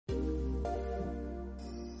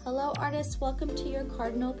Hello artists, welcome to your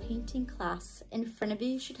Cardinal painting class. In front of you,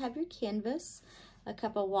 you should have your canvas, a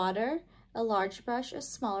cup of water, a large brush, a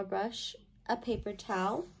smaller brush, a paper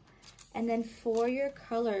towel, and then for your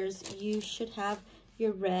colors, you should have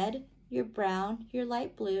your red, your brown, your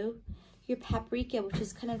light blue, your paprika, which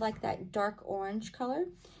is kind of like that dark orange color,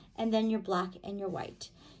 and then your black and your white.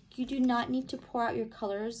 You do not need to pour out your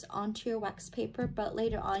colors onto your wax paper, but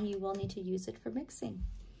later on you will need to use it for mixing.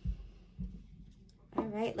 All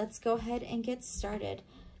right, let's go ahead and get started.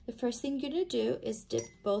 The first thing you're gonna do is dip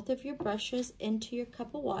both of your brushes into your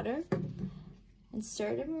cup of water and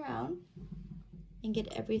stir them around and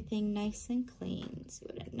get everything nice and clean. So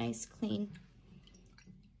you get a nice clean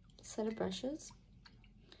set of brushes.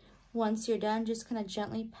 Once you're done, just kind of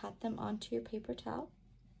gently pat them onto your paper towel.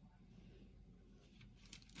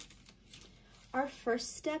 Our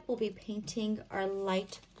first step will be painting our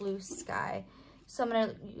light blue sky. So I'm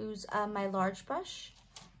gonna use my large brush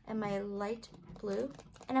and my light blue,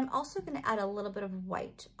 and I'm also gonna add a little bit of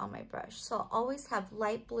white on my brush. So I'll always have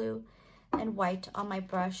light blue and white on my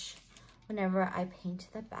brush whenever I paint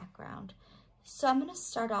the background. So I'm gonna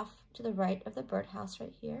start off to the right of the birdhouse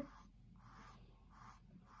right here.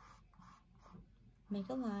 Make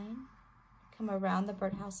a line, come around the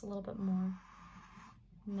birdhouse a little bit more,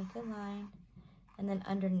 make a line, and then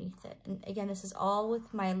underneath it. And again, this is all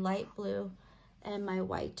with my light blue and my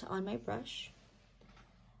white on my brush.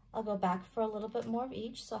 I'll go back for a little bit more of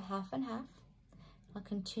each, so half and half. I'll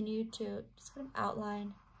continue to just kind of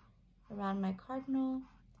outline around my cardinal.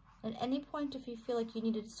 At any point, if you feel like you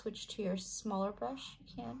need to switch to your smaller brush,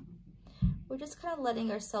 you can. We're just kind of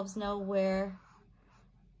letting ourselves know where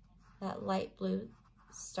that light blue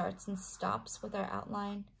starts and stops with our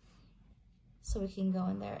outline, so we can go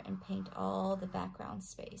in there and paint all the background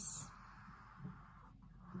space.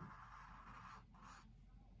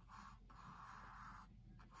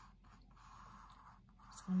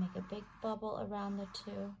 Just gonna make a big bubble around the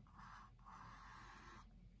two.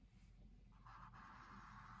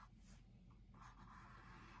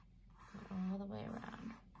 Go all the way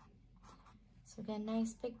around. So again,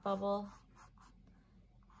 nice big bubble.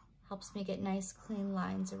 Helps me get nice clean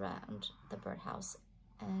lines around the birdhouse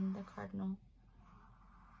and the cardinal.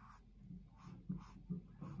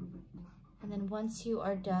 And then once you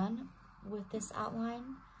are done with this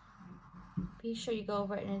outline, be sure you go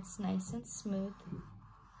over it and it's nice and smooth.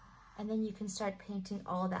 And then you can start painting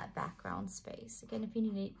all that background space. Again, if you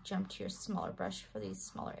need to jump to your smaller brush for these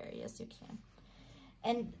smaller areas, you can.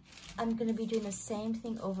 And I'm gonna be doing the same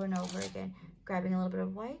thing over and over again, grabbing a little bit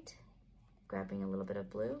of white, grabbing a little bit of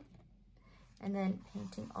blue, and then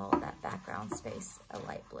painting all that background space a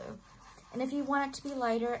light blue. And if you want it to be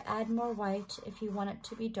lighter, add more white. If you want it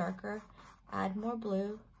to be darker, add more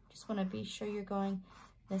blue. Just want to be sure you're going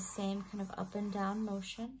the same kind of up and down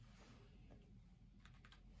motion.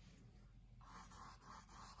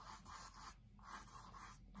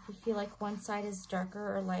 If you feel like one side is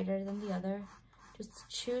darker or lighter than the other, just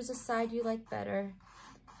choose a side you like better.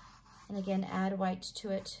 And again, add white to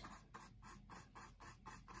it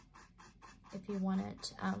if you want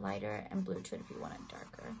it lighter, and blue to it if you want it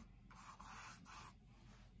darker.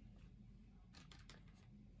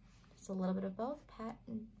 Just a little bit of both, pat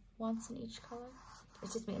once in each color.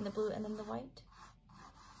 Excuse me, in the blue and then the white.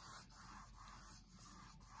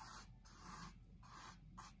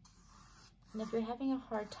 And if you're having a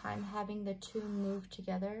hard time having the two move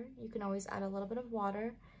together, you can always add a little bit of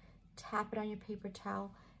water, tap it on your paper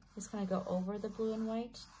towel. Just gonna go over the blue and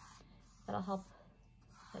white. That'll help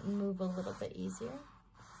it move a little bit easier.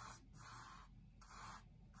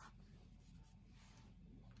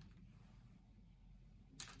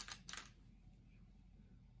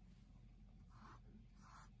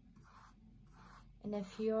 And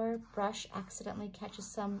if your brush accidentally catches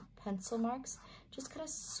some pencil marks, just kind of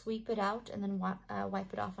sweep it out and then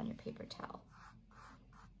wipe it off on your paper towel.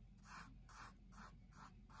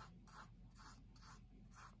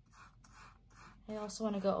 I also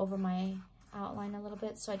want to go over my outline a little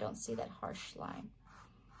bit so I don't see that harsh line.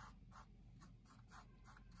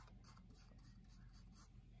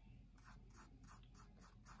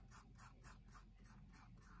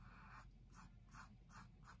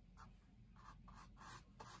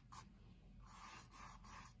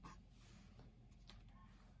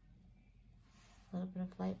 A little bit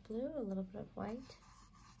of light blue, a little bit of white.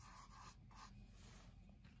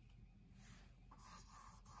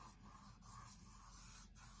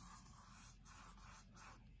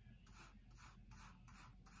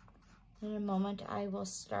 In a moment, I will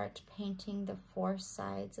start painting the four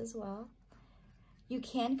sides as well. You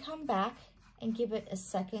can come back and give it a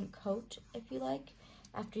second coat if you like,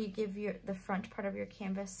 After you give the front part of your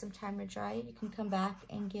canvas some time to dry, you can come back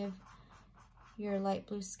and give your light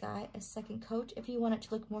blue sky a second coat if you want it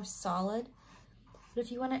to look more solid. But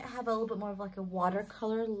if you want to have a little bit more of like a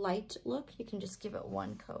watercolor light look, you can just give it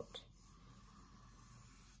one coat.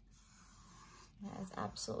 That is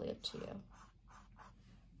absolutely up to you.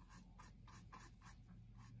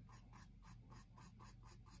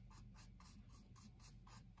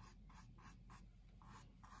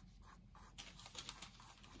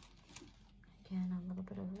 Again, a little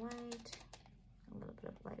bit of white, a little bit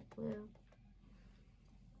of light blue.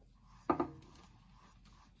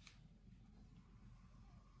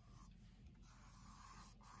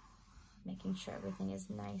 Making sure everything is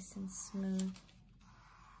nice and smooth.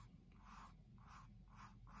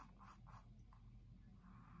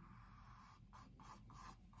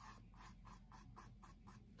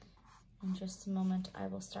 In just a moment, I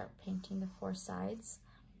will start painting the 4 sides.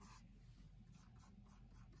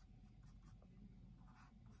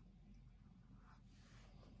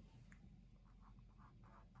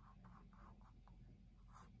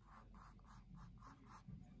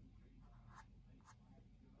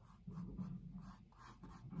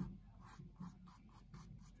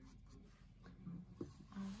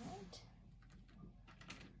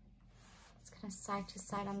 Side to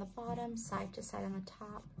side on the bottom, side to side on the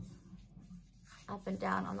top, up and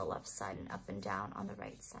down on the left side, and up and down on the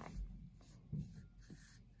right side.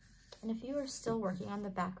 And if you are still working on the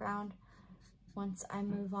background, once I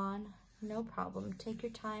move on, no problem. Take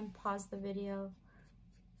your time, pause the video,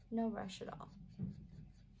 no rush at all.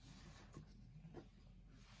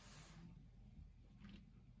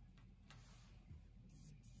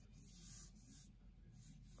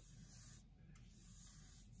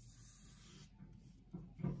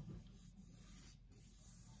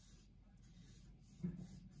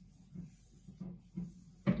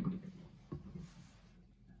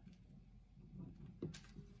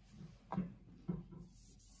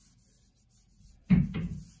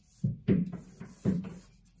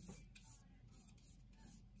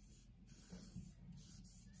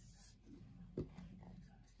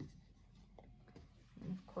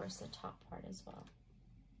 The top part as well.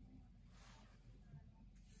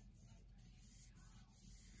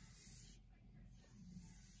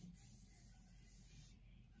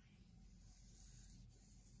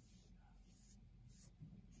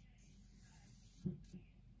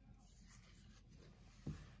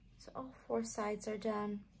 So all 4 sides are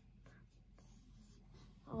done.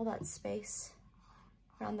 All that space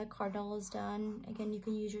around the cardinal is done. Again, you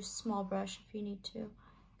can use your small brush if you need to.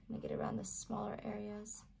 Kind of get around the smaller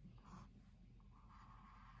areas.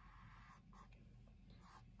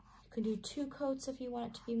 You can do 2 coats if you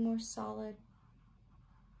want it to be more solid.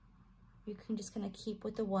 You can just kind of keep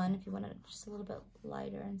with the 1 if you want it just a little bit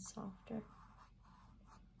lighter and softer.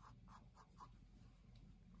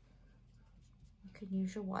 You can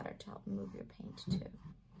use your water to help move your paint too.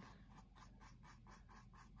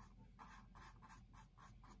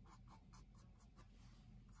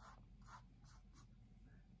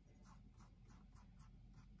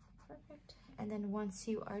 Perfect. And then once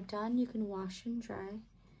you are done, you can wash and dry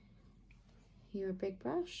your big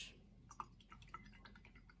brush.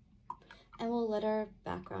 And we'll let our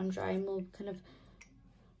background dry, and we'll kind of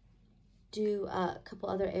do a couple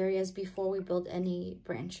other areas before we build any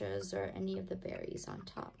branches or any of the berries on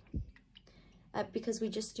top. Because we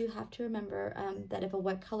just do have to remember that if a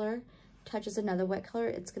wet color touches another wet color,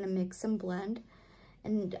 it's going to mix and blend.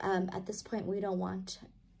 And at this point, we don't want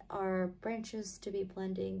our branches to be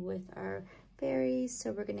blending with our berries,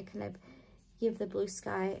 so we're going to kind of give the blue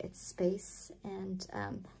sky its space and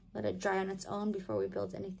let it dry on its own before we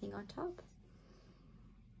build anything on top.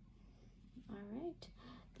 All right.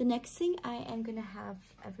 The next thing I am going to have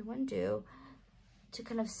everyone do to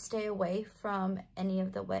kind of stay away from any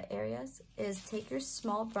of the wet areas is take your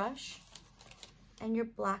small brush and your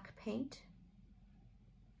black paint,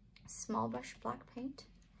 small brush black paint,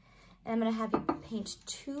 and I'm going to have you paint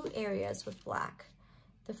 2 areas with black.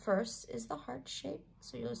 The first is the heart shape,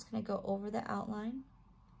 so you're just going to go over the outline,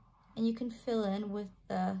 and you can fill in with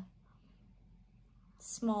the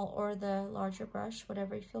small or the larger brush,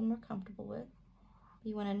 whatever you feel more comfortable with.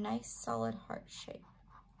 You want a nice solid heart shape.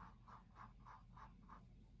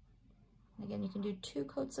 And again, you can do 2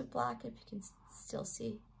 coats of black if you can still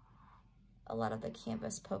see a lot of the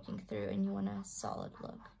canvas poking through and you want a solid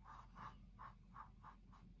look.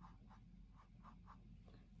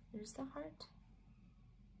 Here's the heart.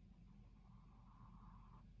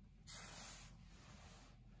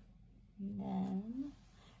 And then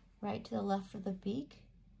right to the left of the beak,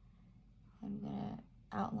 I'm gonna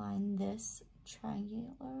outline this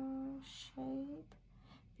triangular shape.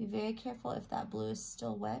 Be very careful if that blue is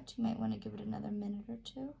still wet. You might want to give it another minute or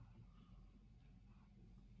two.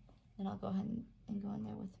 Then I'll go ahead and go in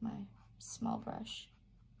there with my small brush.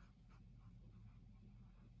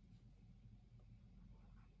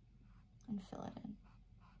 And fill it in.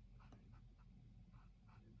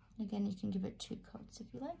 Again, you can give it 2 coats if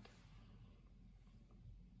you like.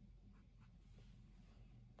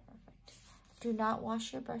 Perfect. Do not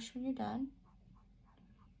wash your brush when you're done,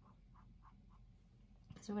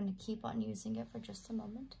 because we're going to keep on using it for just a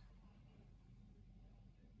moment.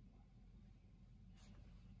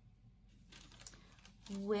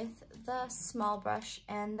 With the small brush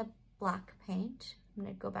and the black paint, I'm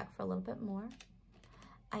going to go back for a little bit more.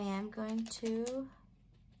 I am going to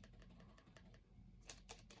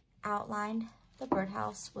outline the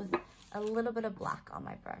birdhouse with a little bit of black on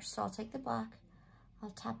my brush. So I'll take the black,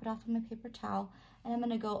 I'll tap it off on my paper towel, and I'm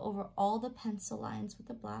going to go over all the pencil lines with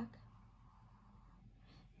the black.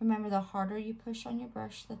 Remember, the harder you push on your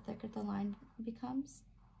brush, the thicker the line becomes.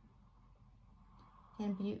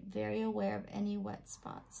 And be very aware of any wet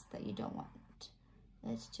spots that you don't want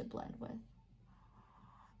it to blend with.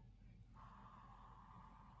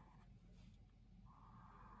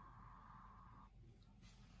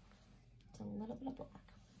 A little bit of black.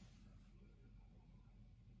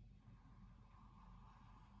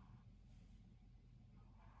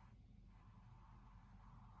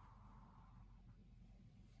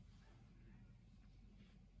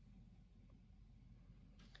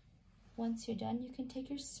 Once you're done, you can take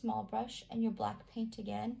your small brush and your black paint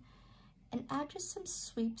again and add just some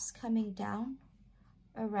sweeps coming down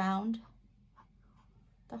around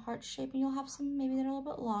the heart shape, and you'll have some maybe that are a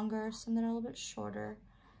little bit longer, some that are a little bit shorter.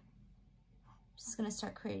 Just gonna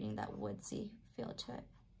start creating that woodsy feel to it.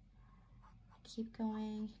 Keep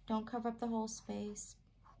going. Don't cover up the whole space.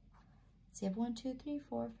 So you have 1, 2, 3,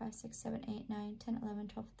 4, 5, 6, 7, 8, 9, 10, 11,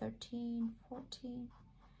 12, 13, 14,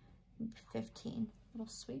 15 little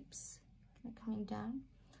sweeps coming down.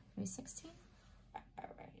 Maybe 16.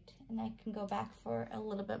 All right. And I can go back for a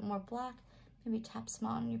little bit more black. Maybe tap some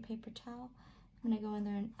on your paper towel. I'm gonna go in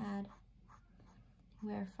there and add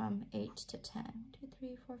anywhere from 8 to 10. 2,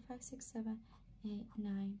 3, 4, 5, 6, 7, 8,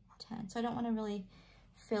 9, 10. So I don't want to really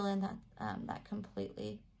fill in that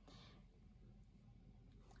completely.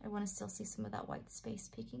 I want to still see some of that white space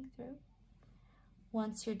peeking through.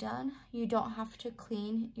 Once you're done, you don't have to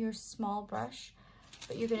clean your small brush,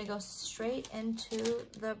 but you're going to go straight into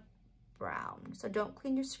the brown. So don't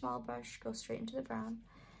clean your small brush, go straight into the brown.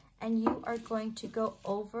 And you are going to go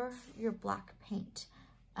over your black paint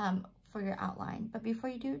for your outline. But before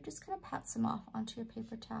you do, just kind of pat some off onto your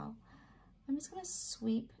paper towel. I'm just going to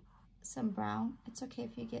sweep some brown. It's okay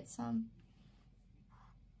if you get some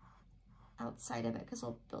outside of it, because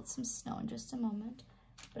we'll build some snow in just a moment.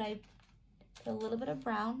 But I put a little bit of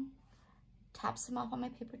brown, tap some off on my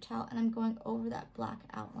paper towel, and I'm going over that black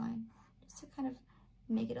outline just to kind of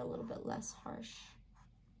make it a little bit less harsh.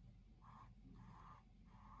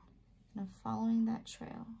 And I'm following that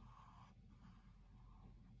trail.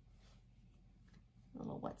 A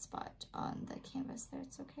little wet spot on the canvas there,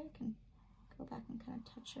 it's okay. I can go back and kind of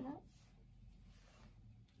touch it up.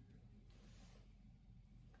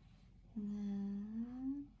 And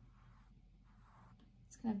then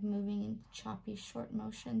it's kind of moving in choppy, short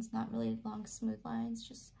motions, not really long, smooth lines,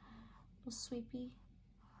 just little sweepy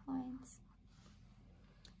lines.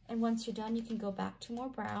 And once you're done, you can go back to more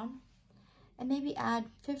brown and maybe add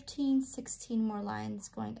 15, 16 more lines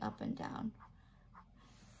going up and down.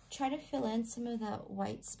 Try to fill in some of that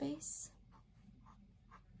white space.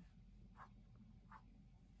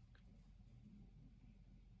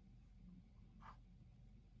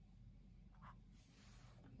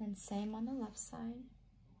 And same on the left side,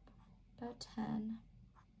 about 10.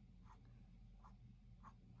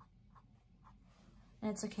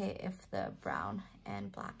 And it's okay if the brown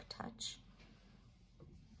and black touch.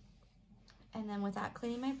 And then without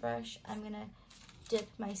cleaning my brush, I'm gonna dip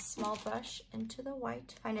my small brush into the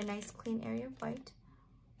white, find a nice clean area of white.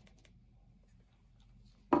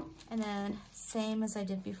 And then same as I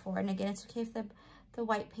did before. And again, it's okay if the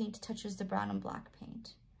white paint touches the brown and black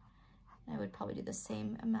paint. I would probably do the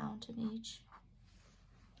same amount in each.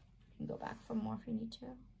 You can go back for more if you need to.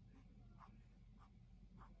 All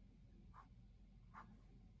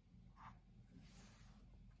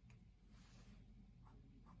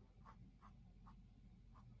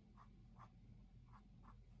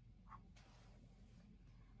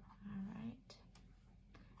right,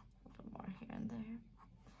 a little bit more here and there.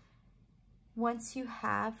 Once you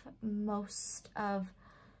have most of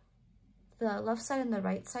the left side and the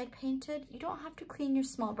right side painted, you don't have to clean your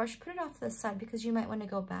small brush. Put it off to the side because you might want to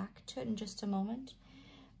go back to it in just a moment.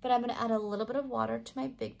 But I'm gonna add a little bit of water to my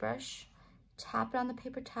big brush, tap it on the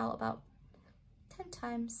paper towel about 10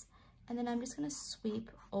 times, and then I'm just gonna sweep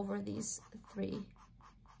over these three,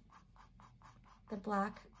 the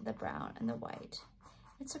black, the brown, and the white.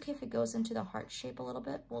 It's okay if it goes into the heart shape a little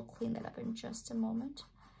bit. We'll clean that up in just a moment.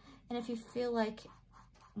 And if you feel like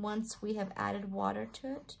once we have added water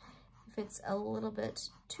to it, if it's a little bit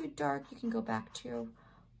too dark, you can go back to your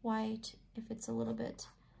white. If it's a little bit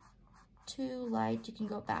too light, you can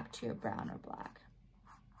go back to your brown or black.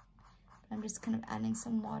 I'm just kind of adding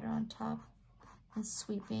some water on top and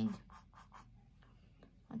sweeping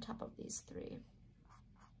on top of these three.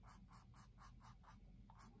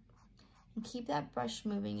 And keep that brush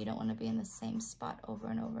moving. You don't want to be in the same spot over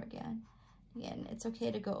and over again. Again, it's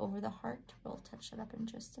okay to go over the heart. We'll touch it up in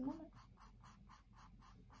just a moment.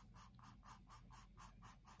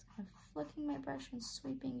 Just kind of flicking my brush and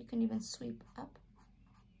sweeping. You can even sweep up.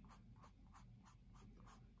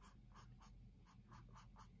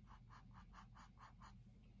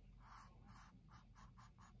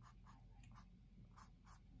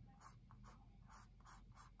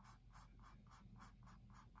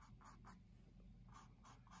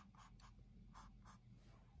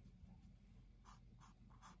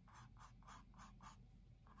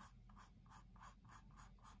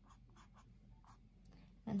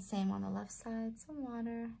 And same on the left side, some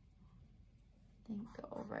water, then go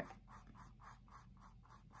over it.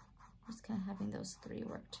 Just kind of having those three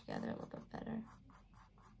work together a little bit better.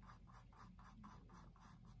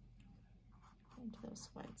 Get into those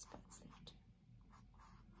white spots there too.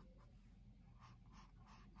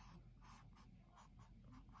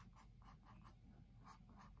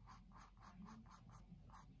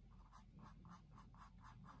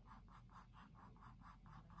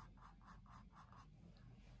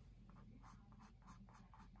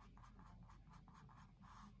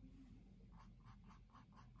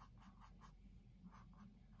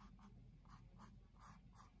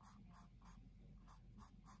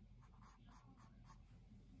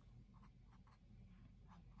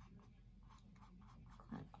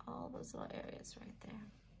 All those little areas right there.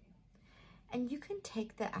 And you can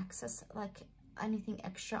take the excess, like anything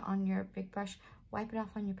extra on your big brush, wipe it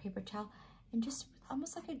off on your paper towel, and just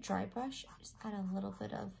almost like a dry brush, just add a little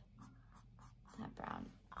bit of that brown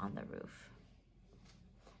on the roof.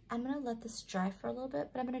 I'm gonna let this dry for a little bit,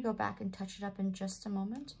 but I'm gonna go back and touch it up in just a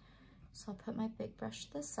moment. So I'll put my big brush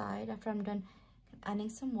to the side. After I'm done adding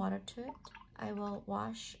some water to it, I will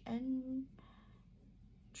wash and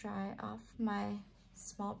dry off my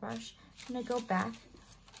small brush. I'm gonna go back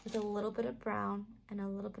with a little bit of brown and a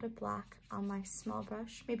little bit of black on my small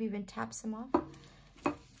brush, maybe even tap some off.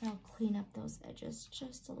 And I'll clean up those edges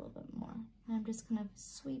just a little bit more. And I'm just kind of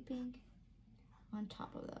sweeping on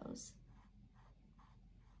top of those.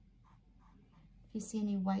 If you see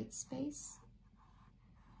any white space,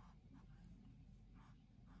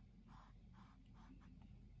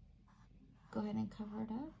 go ahead and cover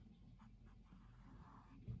it up.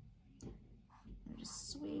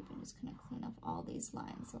 Just sweep and just kind of clean up all these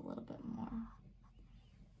lines a little bit more.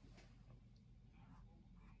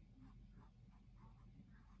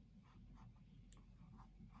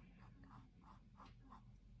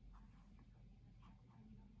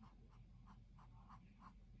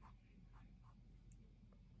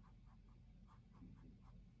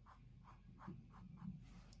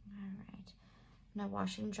 All right, now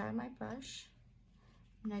wash and dry my brush.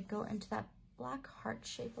 I'm gonna go into that black heart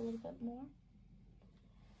shape a little bit more.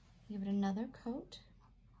 Give it another coat.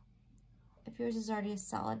 If yours is already a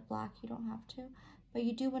solid black, you don't have to, but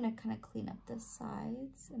you do want to kind of clean up the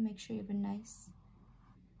sides and make sure you have a nice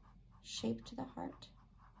shape to the heart.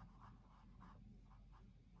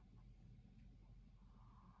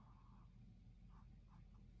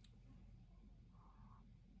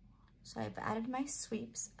 So I've added my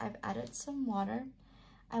sweeps, I've added some water.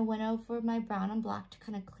 I went over my brown and black to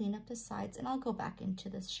kind of clean up the sides, and I'll go back into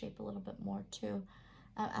this shape a little bit more too.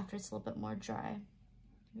 After it's a little bit more dry.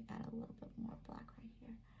 Maybe add a little bit more black right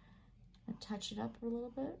here. And touch it up a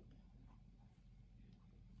little bit.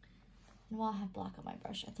 And while I have black on my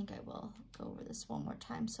brush, I think I will go over this one more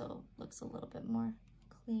time so it looks a little bit more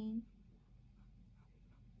clean.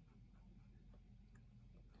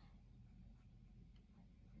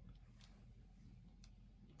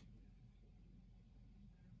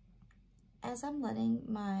 As I'm letting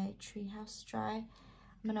my treehouse dry,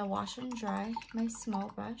 I'm gonna wash and dry my small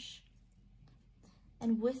brush.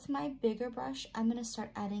 And with my bigger brush, I'm gonna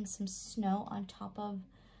start adding some snow on top of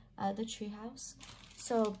the treehouse.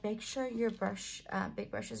 So make sure your brush,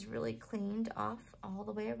 big brush is really cleaned off all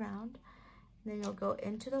the way around. Then you'll go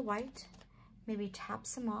into the white, maybe tap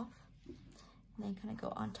some off. And then kind of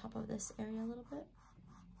go on top of this area a little bit.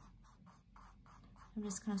 I'm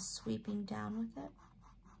just kind of sweeping down with it.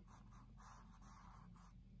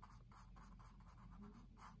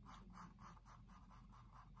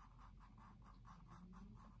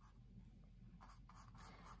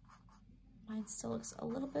 Mine still looks a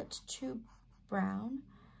little bit too brown,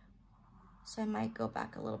 so I might go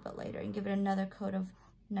back a little bit later and give it another coat of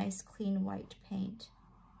nice clean white paint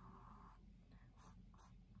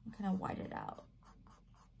and kind of white it out.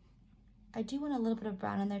 I do want a little bit of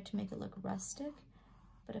brown in there to make it look rustic,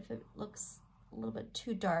 but if it looks a little bit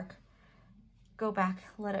too dark, go back,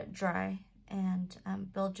 let it dry, and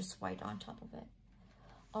build just white on top of it.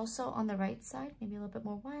 Also on the right side, maybe a little bit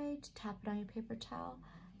more white, tap it on your paper towel.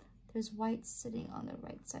 There's white sitting on the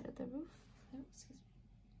right side of the roof. Oh, excuse me.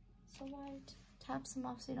 So white. Tap some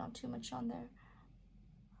off so you don't have too much on there.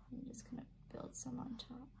 I'm just gonna build some on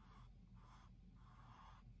top.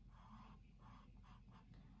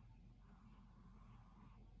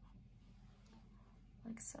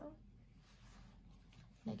 Like so.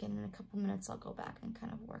 And again, in a couple minutes, I'll go back and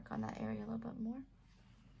kind of work on that area a little bit more.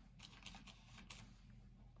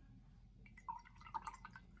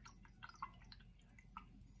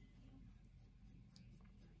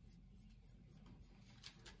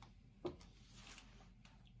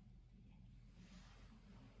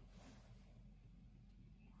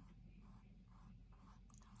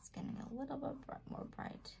 Getting a little bit more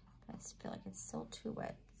bright. I just feel like it's still too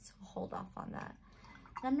wet, so hold off on that.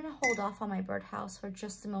 And I'm going to hold off on my birdhouse for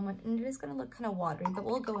just a moment, and it is going to look kind of watery, but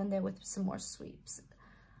we'll go in there with some more sweeps.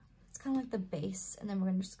 It's kind of like the base, and then we're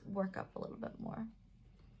going to just work up a little bit more.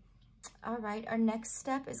 All right, our next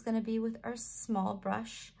step is going to be with our small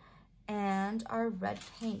brush and our red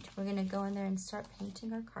paint. We're going to go in there and start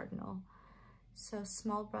painting our cardinal. So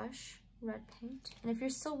small brush, red paint. And if you're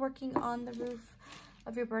still working on the roof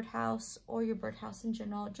of your birdhouse or your birdhouse in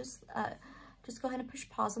general, just go ahead and push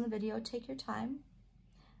pause on the video, take your time.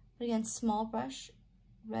 But again, small brush,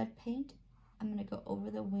 red paint. I'm gonna go over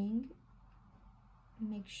the wing and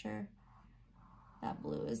make sure that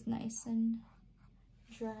blue is nice and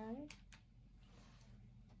dry.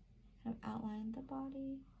 Kind of outline the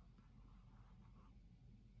body.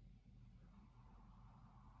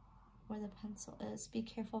 Where the pencil is. Be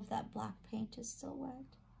careful if that black paint is still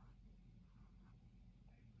wet.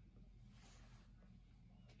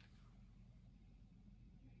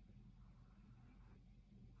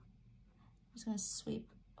 I'm just going to sweep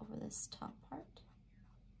over this top part.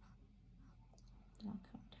 And I'll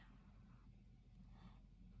come down.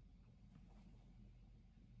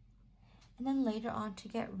 And then later on, to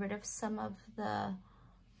get rid of some of the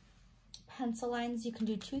pencil lines, you can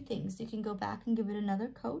do two things. You can go back and give it another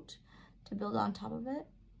coat to build on top of it.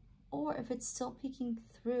 Or if it's still peeking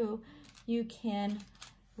through, you can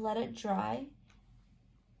let it dry,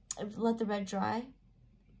 let the red dry,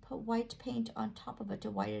 put white paint on top of it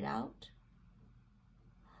to white it out.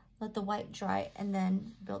 Let the white dry and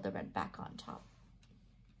then build the red back on top.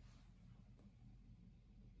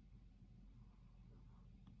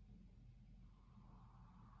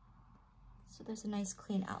 So there's a nice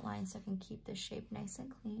clean outline so I can keep the shape nice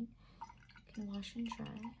and clean. You can wash and dry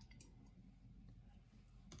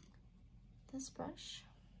this brush.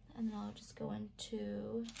 And then I'll just go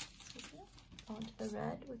into the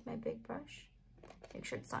red with my big brush. Make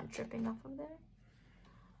sure it's not dripping off of there.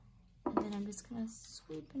 And then I'm just gonna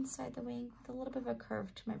sweep inside the wing with a little bit of a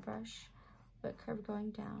curve to my brush, but curve going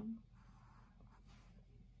down.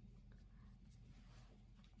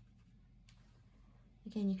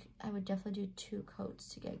 Again, I would definitely do 2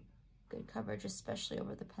 coats to get good coverage, especially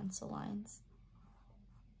over the pencil lines.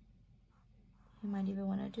 You might even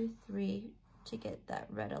want to do 3 to get that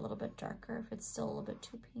red a little bit darker if it's still a little bit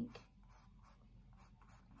too pink.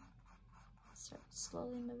 Start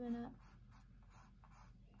slowly moving up.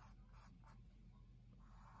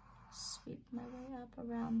 Sweep my way up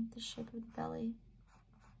around the shape of the belly.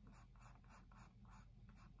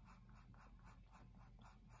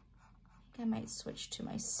 I think I might switch to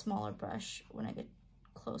my smaller brush when I get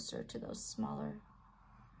closer to those smaller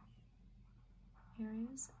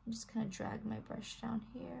areas. I'm just gonna drag my brush down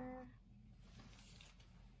here.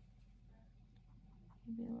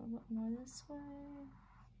 Maybe a little bit more this way.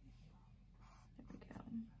 There we go.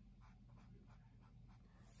 And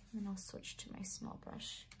then I'll switch to my small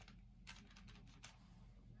brush.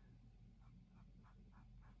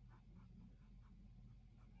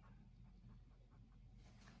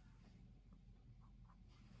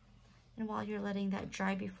 And while you're letting that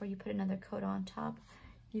dry before you put another coat on top,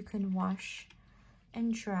 you can wash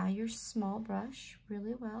and dry your small brush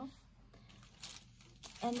really well.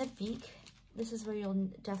 And the beak, this is where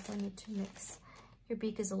you'll definitely need to mix Your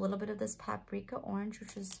beak is a little bit of this paprika orange,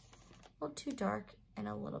 which is a little too dark, and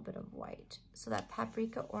a little bit of white. So that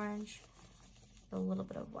paprika orange, a little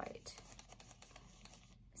bit of white.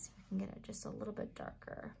 Let's see if I can get it just a little bit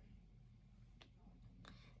darker.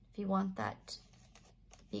 If you want that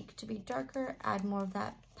beak to be darker, add more of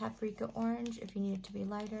that paprika orange. If you need it to be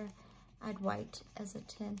lighter, add white as a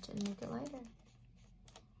tint and make it lighter.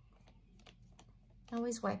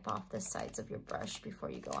 Always wipe off the sides of your brush before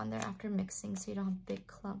you go on there after mixing so you don't have big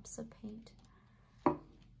clumps of paint.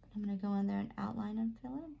 I'm going to go in there and outline and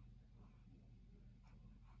fill in.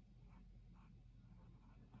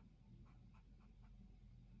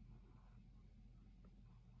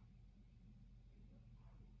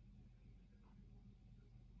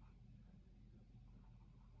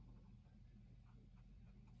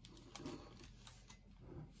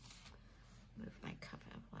 Move my cup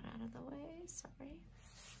of blood out of the way, sorry.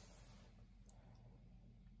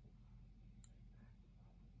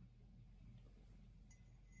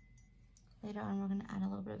 Later on, we're going to add a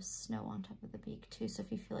little bit of snow on top of the beak too. So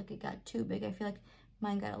if you feel like it got too big, I feel like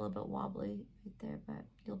mine got a little bit wobbly right there, but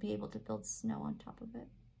you'll be able to build snow on top of it.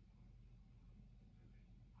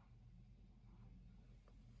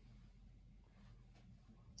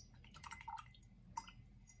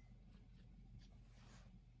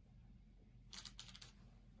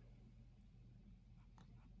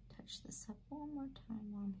 Touch this up one more time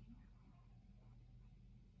while I'm here.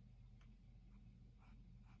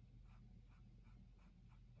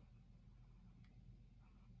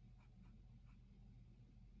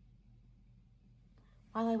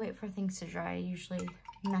 While I wait for things to dry, I usually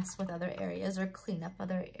mess with other areas or clean up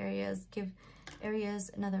other areas, give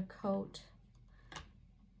areas another coat. You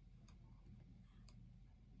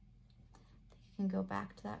can go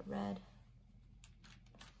back to that red,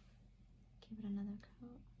 give it another coat.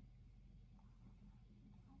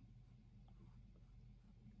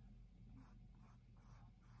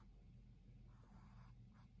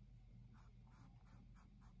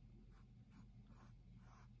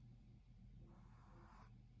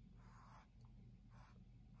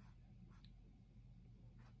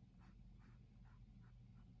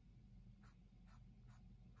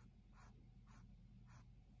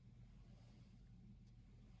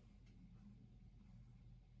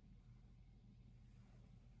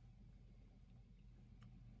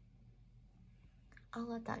 I'll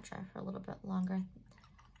let that dry for a little bit longer.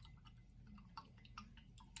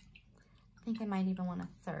 I think I might even want a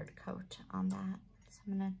third coat on that. So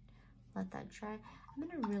I'm gonna let that dry. I'm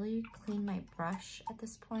gonna really clean my brush at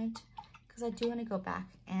this point because I do want to go back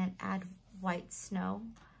and add white snow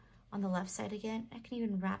on the left side again. I can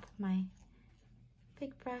even wrap my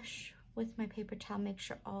big brush with my paper towel, make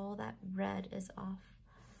sure all that red is off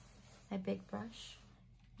my big brush,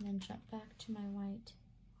 and then jump back to my white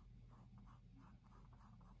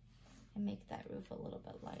and make that roof a little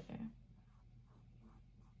bit lighter.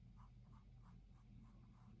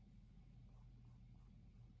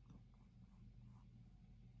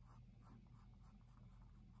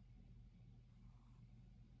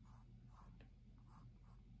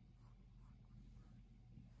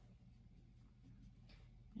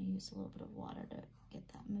 I'm gonna use a little bit of water to get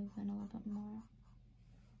that moving a little bit more.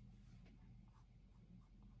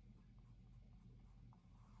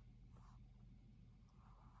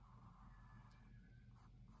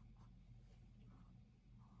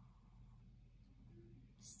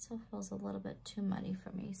 Still feels a little bit too muddy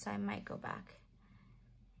for me, so I might go back,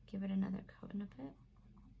 give it another coat in a bit.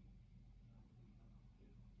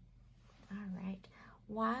 All right,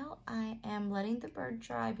 while I am letting the bird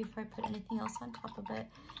dry before I put anything else on top of it,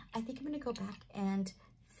 I think I'm gonna go back and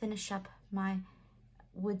finish up my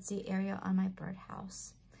woodsy area on my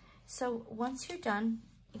birdhouse. So once you're done,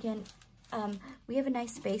 again, we have a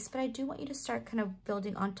nice base, but I do want you to start kind of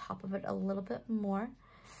building on top of it a little bit more.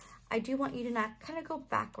 I do want you to not kind of go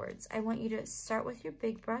backwards. I want you to start with your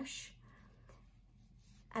big brush,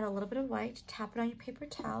 add a little bit of white, tap it on your paper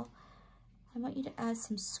towel. I want you to add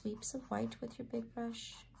some sweeps of white with your big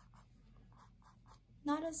brush.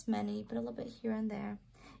 Not as many, but a little bit here and there.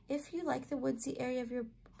 If you like the woodsy area of your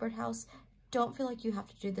birdhouse, don't feel like you have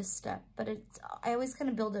to do this step, but I always kind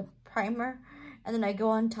of build a primer and then I go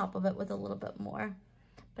on top of it with a little bit more.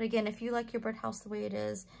 But again, if you like your birdhouse the way it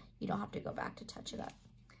is, you don't have to go back to touch it up.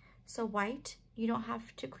 So white, you don't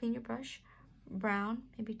have to clean your brush. Brown,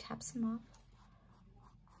 maybe tap some off.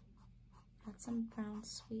 Add some brown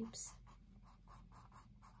sweeps.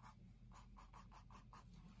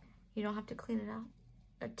 You don't have to clean it out.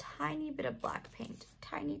 A tiny bit of black paint,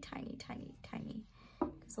 tiny, tiny, tiny, tiny.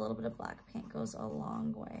 Because a little bit of black paint goes a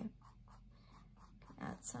long way.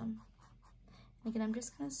 Add some. And again, I'm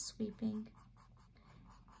just kind of sweeping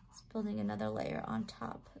building another layer on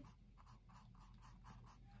top.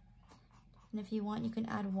 And if you want, you can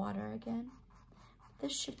add water again.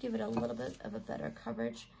 This should give it a little bit of a better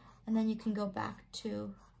coverage, and then you can go back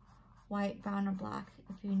to white, brown, or black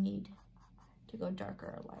if you need to go darker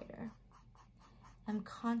or lighter. I'm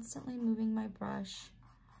constantly moving my brush,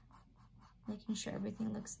 making sure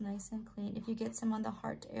everything looks nice and clean. If you get some on the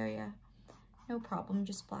heart area, no problem,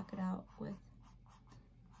 just block it out with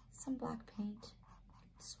some black paint.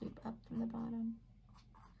 Sweep up from the bottom.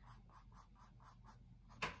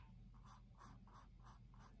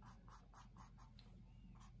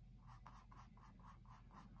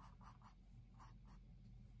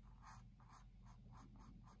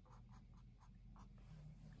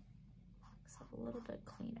 Looks a little bit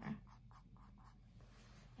cleaner.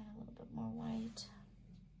 And a little bit more white.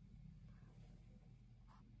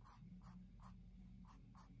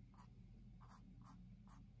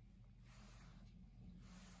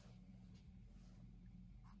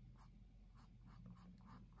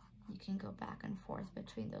 You can go back and forth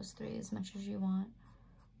between those three as much as you want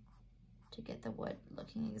to get the wood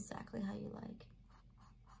looking exactly how you like.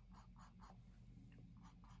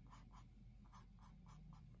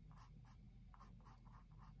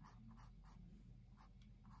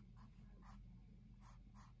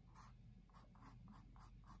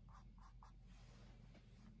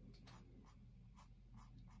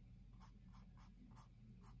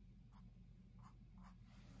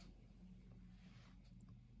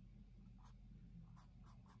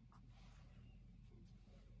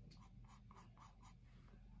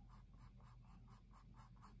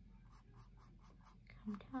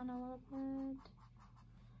 Come down a little bit.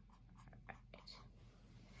 All right.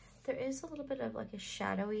 There is a little bit of like a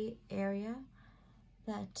shadowy area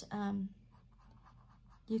that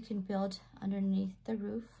you can build underneath the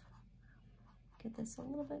roof. Get this a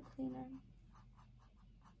little bit cleaner.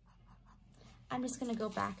 I'm just gonna go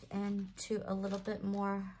back into a little bit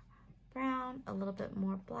more brown, a little bit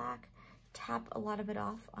more black, tap a lot of it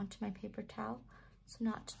off onto my paper towel, so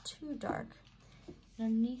not too dark.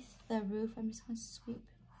 Underneath the roof, I'm just gonna sweep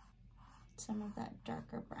some of that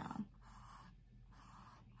darker brown.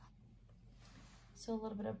 So a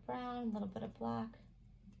little bit of brown, a little bit of black.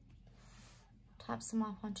 Tap some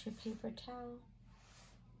off onto your paper towel.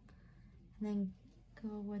 And then go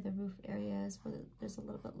where the roof area is, where there's a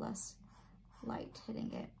little bit less light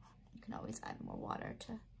hitting it. You can always add more water to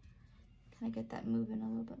kind of get that moving a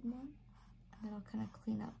little bit more. And that'll kind of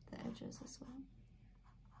clean up the edges as well.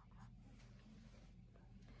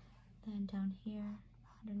 Then down here,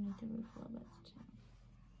 underneath the roof a little bit too.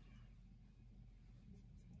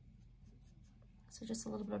 So just a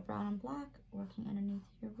little bit of brown and black working underneath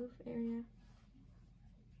your roof area.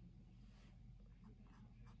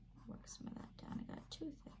 Work some of that down, I got it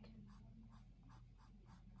too thick.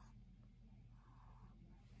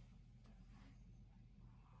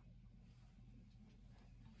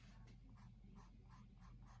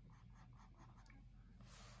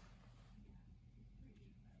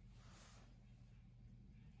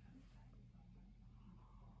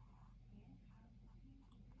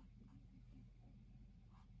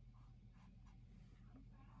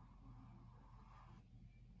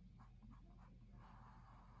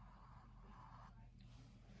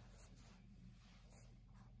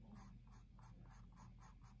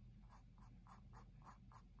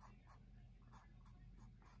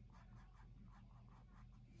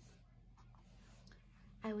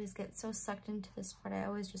 I always get so sucked into this part. I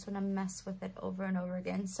always just want to mess with it over and over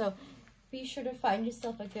again. So be sure to find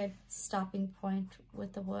yourself a good stopping point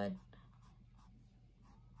with the wood.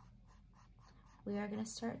 We are going to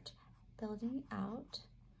start building out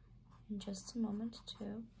in just a moment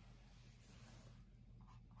too.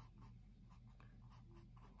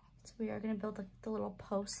 So we are going to build like the little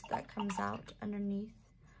post that comes out underneath.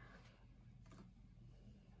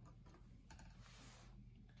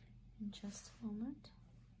 In just a moment.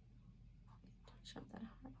 Touch up that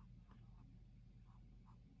heart.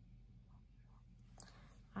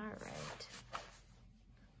 All right.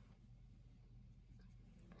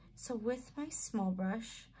 So with my small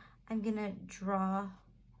brush, I'm gonna draw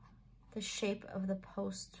the shape of the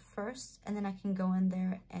post first, and then I can go in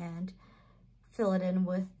there and fill it in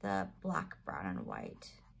with the black, brown, and white.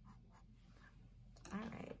 All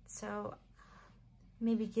right, so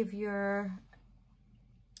maybe give your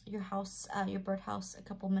birdhouse a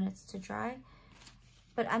couple minutes to dry.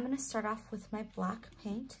 But I'm gonna start off with my black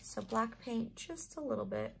paint. So black paint, just a little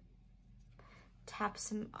bit. Tap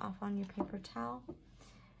some off on your paper towel.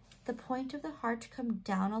 The point of the heart to come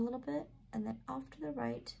down a little bit and then off to the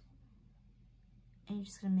right. And you're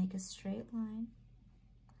just gonna make a straight line.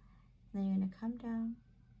 And then you're gonna come down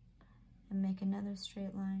and make another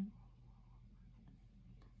straight line.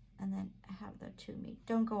 And then have the two meet.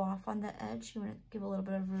 Don't go off on the edge. You want to give a little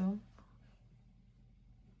bit of room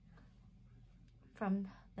from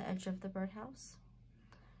the edge of the birdhouse.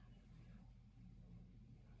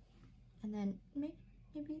 And then make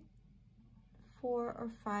maybe 4 or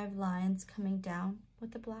 5 lines coming down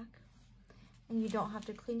with the black. And you don't have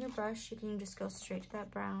to clean your brush. You can just go straight to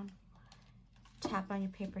that brown. Tap on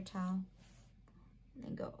your paper towel. And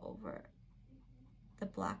then go over the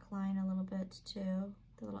black line a little bit too.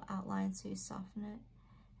 The little outline so you soften it.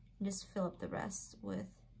 And just fill up the rest with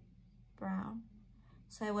brown.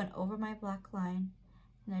 So I went over my black line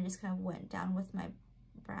and I just kind of went down with my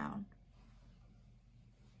brown.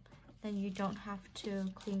 Then you don't have to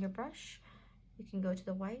clean your brush. You can go to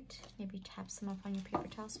the white, maybe tap some up on your paper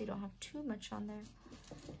towel so you don't have too much on there.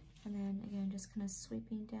 And then again, just kind of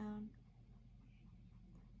sweeping down.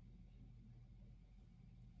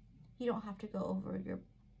 You don't have to go over your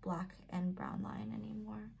black and brown line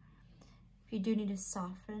anymore. If you do need to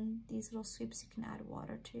soften these little sweeps, you can add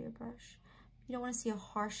water to your brush. You don't want to see a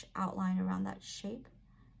harsh outline around that shape.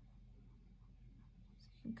 So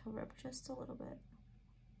you can cover up just a little bit.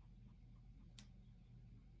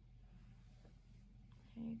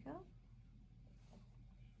 There you go.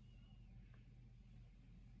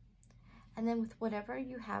 And then with whatever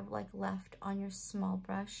you have like left on your small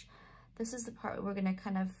brush, this is the part we're gonna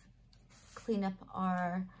kind of clean up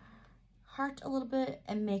our heart a little bit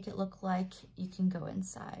and make it look like you can go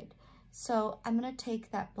inside. So I'm gonna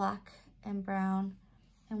take that black and brown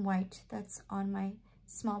and white that's on my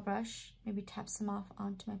small brush, maybe tap some off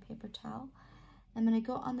onto my paper towel. I'm gonna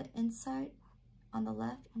go on the inside, on the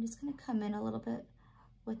left. I'm just gonna come in a little bit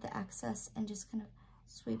with the excess and just kind of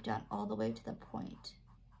sweep down all the way to the point.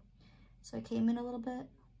 So I came in a little bit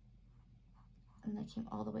and then I came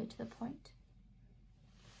all the way to the point.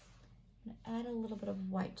 I'm gonna add a little bit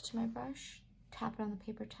of white to my brush, tap it on the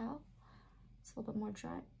paper towel. It's a little bit more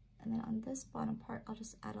dry. And then on this bottom part, I'll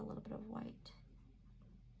just add a little bit of white.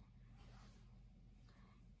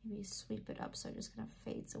 Maybe sweep it up so it just kind of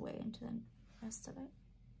fades away into the rest of it.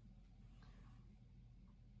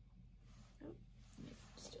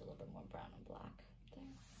 Just do a little bit more brown and black there.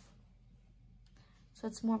 So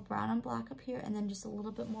it's more brown and black up here, and then just a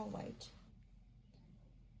little bit more white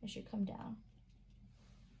as you come down.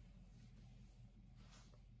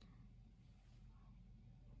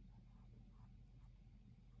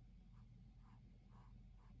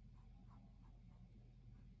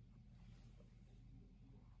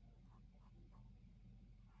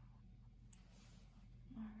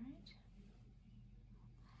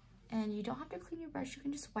 And you don't have to clean your brush, you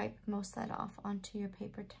can just wipe most of that off onto your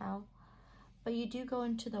paper towel. But you do go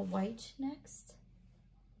into the white next.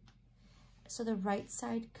 So the right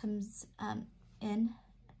side comes in.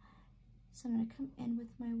 So I'm gonna come in with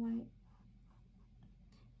my white.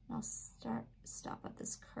 And I'll stop at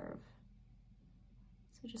this curve.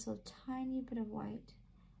 So just a tiny bit of white.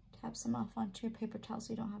 Tap some off onto your paper towel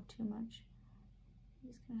so you don't have too much.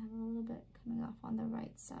 I'm just gonna have a little bit coming off on the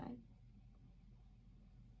right side.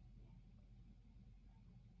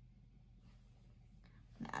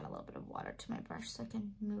 Add a little bit of water to my brush so I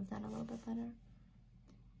can move that a little bit better.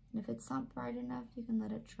 And if it's not bright enough, you can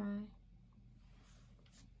let it dry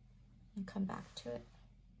and come back to it.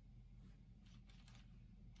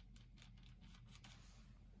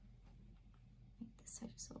 Make this side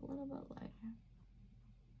just a little bit lighter.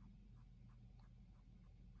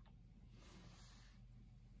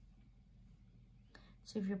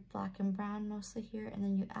 So if you're black and brown mostly here, and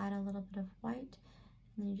then you add a little bit of white,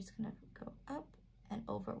 and then you're just gonna go up and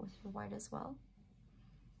over with your white as well.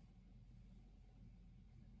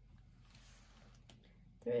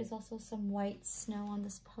 There is also some white snow on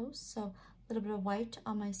this post, so a little bit of white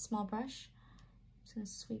on my small brush. I'm just gonna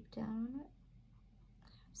sweep down on it.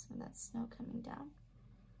 Have some of that snow coming down.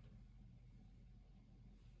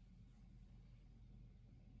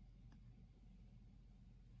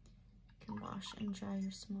 You can wash and dry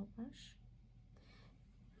your small brush.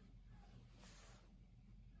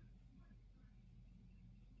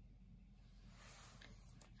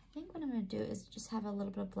 I think what I'm going to do is just have a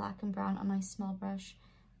little bit of black and brown on my small brush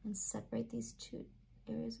and separate these two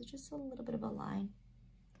areas with just a little bit of a line.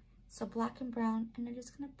 So black and brown, and I'm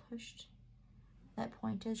just going to push that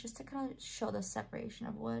point is just to kind of show the separation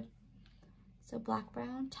of wood. So black,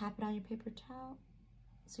 brown, tap it on your paper towel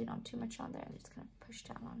so you don't have too much on there, and just kind of push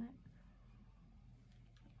down on it.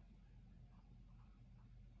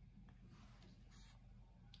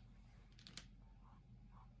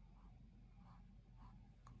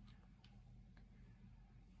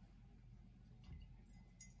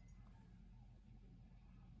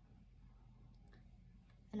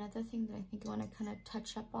 Another thing that I think I want to kind of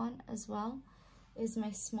touch up on as well is my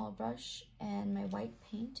small brush and my white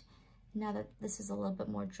paint. Now that this is a little bit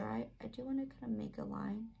more dry, I do want to kind of make a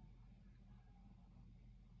line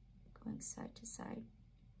going side to side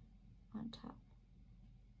on top.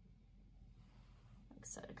 Like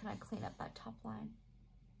so, to kind of clean up that top line.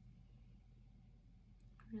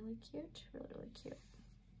 Really cute, really, really cute.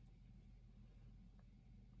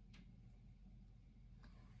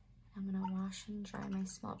 I'm gonna wash and dry my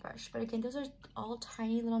small brush. But again, those are all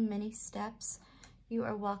tiny little mini steps. You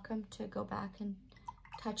are welcome to go back and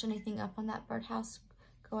touch anything up on that birdhouse.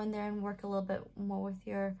 Go in there and work a little bit more with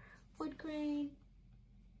your wood grain.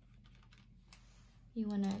 You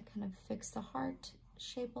wanna kind of fix the heart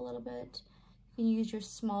shape a little bit. You can use your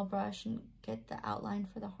small brush and get the outline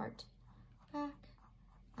for the heart back.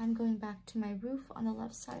 I'm going back to my roof on the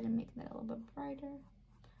left side and making it a little bit brighter.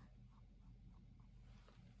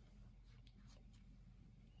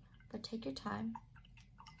 But take your time.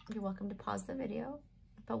 You're welcome to pause the video.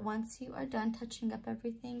 But once you are done touching up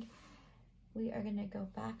everything, we are gonna go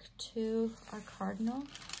back to our Cardinal.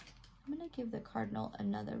 I'm gonna give the Cardinal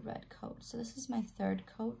another red coat. So this is my third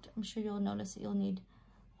coat. I'm sure you'll notice that you'll need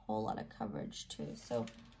a whole lot of coverage too. So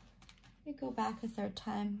we go back a third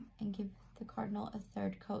time and give the Cardinal a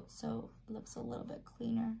third coat so it looks a little bit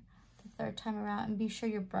cleaner the third time around. And be sure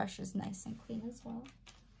your brush is nice and clean as well.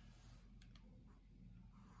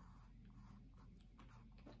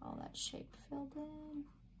 All that shape filled in.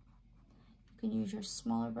 You can use your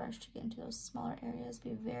smaller brush to get into those smaller areas.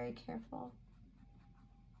 Be very careful.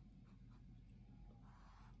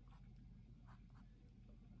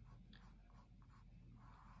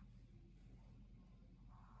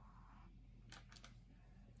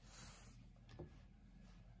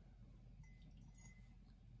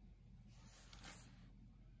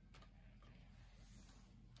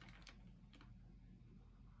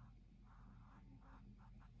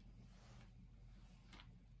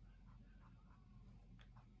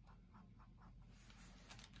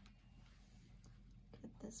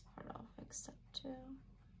 This part all fixed up too.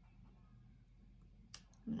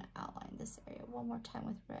 I'm going to outline this area one more time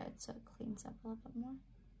with red so it cleans up a little bit more.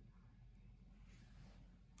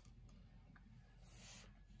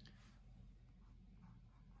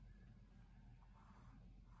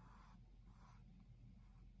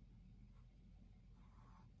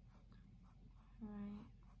 Alright.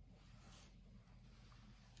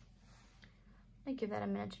 I'm going to give that a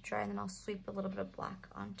minute to dry and then I'll sweep a little bit of black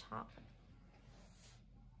on top.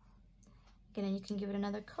 Again, you can give it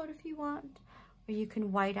another coat if you want, or you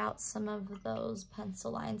can white out some of those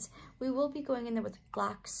pencil lines. We will be going in there with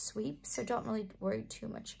black sweep, so don't really worry too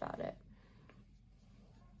much about it.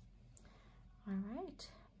 All right.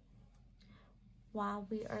 While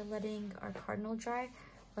we are letting our Cardinal dry,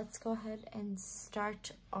 let's go ahead and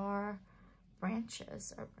start our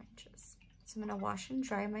branches. So I'm gonna wash and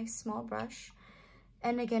dry my small brush.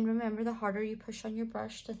 And again, remember, the harder you push on your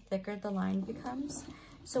brush, the thicker the line becomes.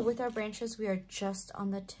 So with our branches, we are just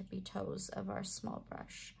on the tippy toes of our small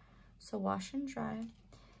brush. So wash and dry.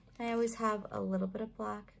 And I always have a little bit of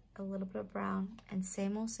black, a little bit of brown, and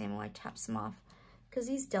same old, I tap some off. Because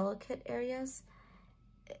these delicate areas,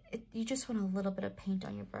 you just want a little bit of paint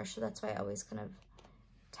on your brush. So that's why I always kind of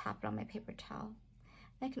tap it on my paper towel.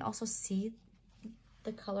 And I can also see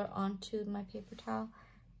the color onto my paper towel.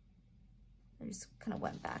 I just kind of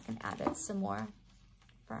went back and added some more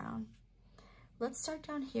brown. Let's start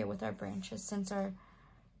down here with our branches since our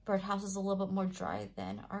birdhouse is a little bit more dry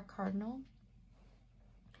than our Cardinal.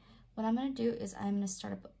 What I'm going to do is I'm going to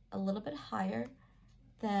start up a little bit higher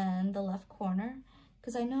than the left corner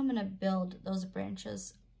because I know I'm going to build those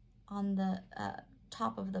branches on the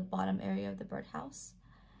top of the bottom area of the birdhouse.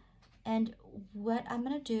 And what I'm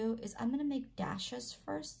going to do is I'm going to make dashes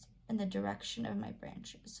first in the direction of my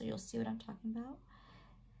branches. So you'll see what I'm talking about.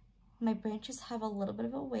 My branches have a little bit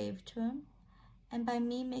of a wave to them. And by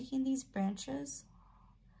me making these branches,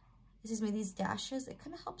 these dashes, it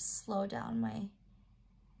kind of helps slow down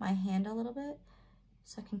my hand a little bit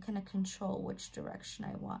so I can kind of control which direction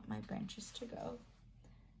I want my branches to go.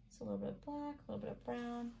 So a little bit of black, a little bit of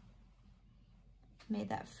brown. Made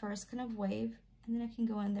that first kind of wave, and then I can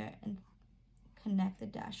go in there and connect the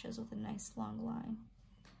dashes with a nice long line.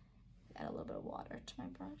 Add a little bit of water to my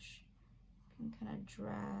brush. I can kind of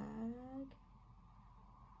drag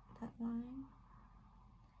that line.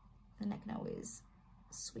 And I can always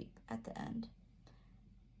sweep at the end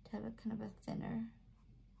to have a kind of a thinner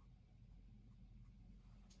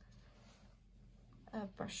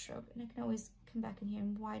brush stroke. And I can always come back in here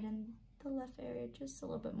and widen the left area just a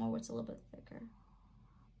little bit more where it's a little bit thicker.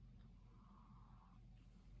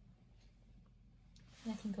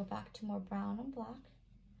 And I can go back to more brown and black.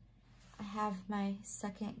 I have my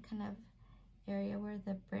second kind of area where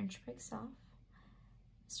the branch breaks off.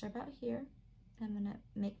 Start about here. I'm gonna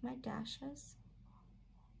make my dashes,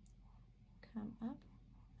 come up,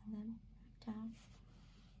 and then back down.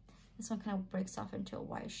 This one kind of breaks off into a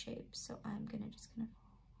Y shape, so I'm gonna just kind of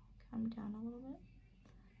come down a little bit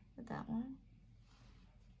with that one.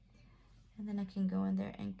 And then I can go in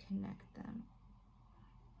there and connect them.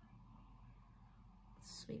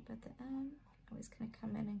 Sweep at the end. Always kind of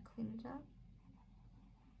come in and clean it up.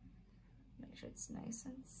 Make sure it's nice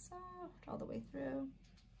and soft all the way through.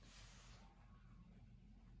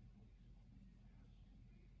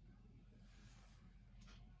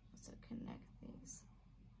 Also connect these.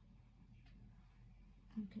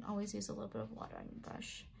 You can always use a little bit of water on your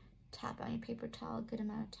brush. Tap on your paper towel a good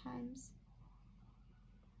amount of times.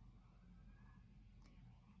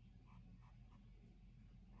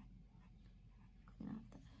 Clean out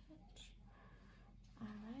the edge.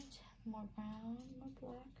 Alright, more brown, more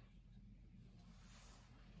black.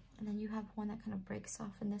 And then you have one that kind of breaks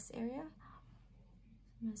off in this area.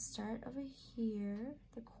 I'm going to start over here,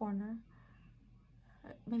 the corner,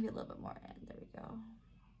 maybe a little bit more in. There we go.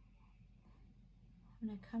 I'm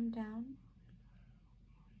going to come down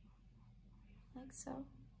like so.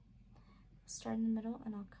 Start in the middle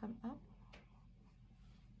and I'll come up.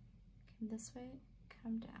 Come this way,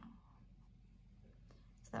 come down.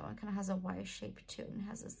 So that one kind of has a Y shape too and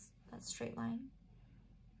has that straight line.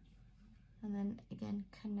 And then again,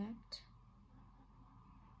 connect.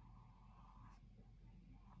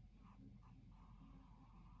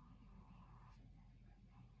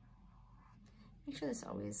 Make sure this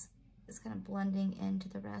always is kind of blending into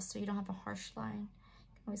the rest so you don't have a harsh line.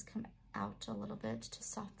 You can always come out a little bit to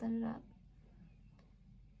soften it up.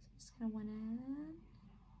 So just kind of one in,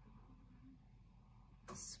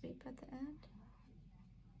 sweep at the end.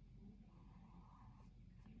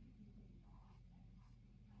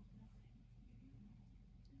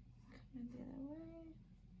 Come in the other way.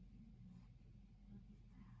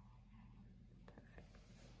 Perfect.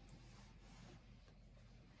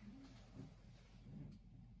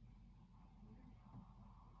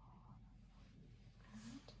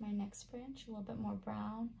 My next branch, a little bit more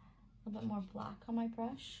brown, a little bit more black on my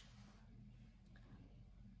brush.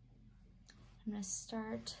 I'm going to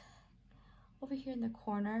start over here in the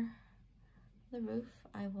corner of the roof.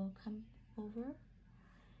 I will come over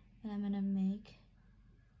and I'm going to make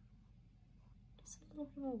just a little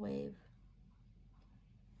bit of a wave,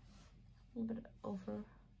 a little bit over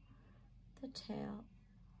the tail.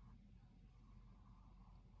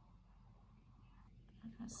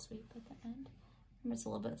 I'm going to sweep at the end. Remember, it's a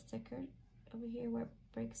little bit thicker over here where it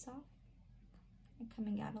breaks off and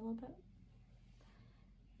coming out a little bit.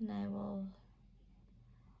 And I will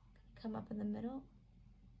come up in the middle,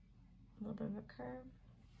 a little bit of a curve.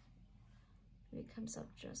 Maybe it comes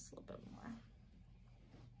up just a little bit more.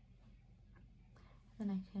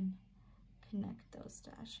 Then I can connect those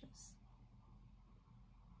dashes.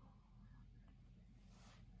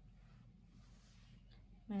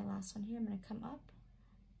 My last one here, I'm going to come up.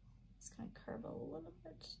 Just kind of curve a little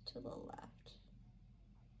bit to the left.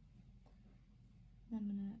 And I'm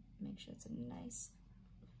going to make sure it's a nice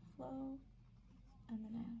flow. And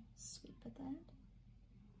then I sweep at the end.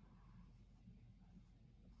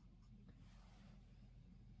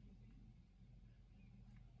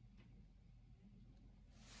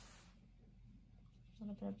 A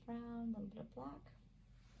little bit of brown, a little bit of black.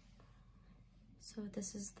 So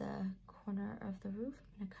this is the corner of the roof.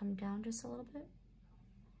 I'm going to come down just a little bit.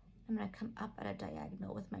 I'm going to come up at a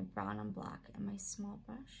diagonal with my brown and black and my small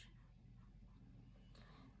brush.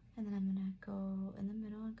 And then I'm going to go in the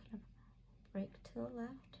middle and kind of break to the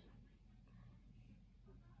left,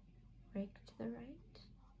 break to the right,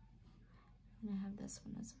 and I have this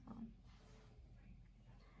one as well.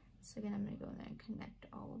 So again, I'm going to go in there and connect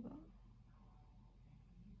all of them.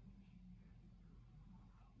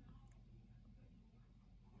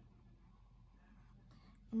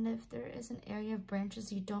 And if there is an area of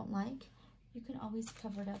branches you don't like, you can always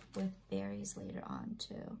cover it up with berries later on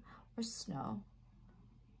too, or snow.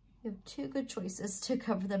 You have two good choices to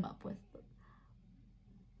cover them up with.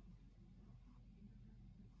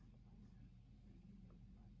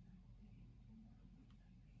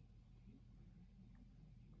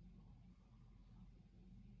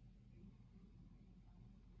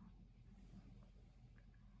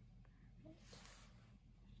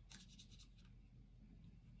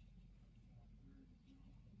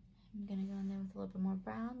 I'm gonna go in there with a little bit more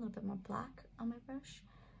brown, a little bit more black on my brush,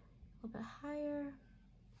 a little bit higher.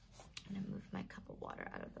 I'm gonna move my cup of water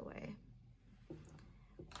out of the way.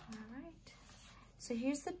 All right, So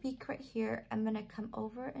here's the beak right here. I'm gonna come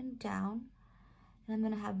over and down, and I'm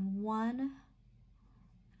gonna have one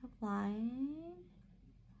line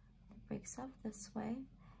that breaks off this way,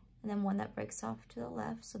 and then one that breaks off to the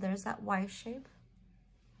left. So there's that Y shape.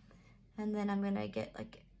 And then I'm gonna get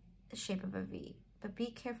like the shape of a V. But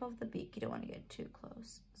be careful of the beak, you don't wanna get too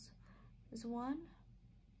close. So there's one,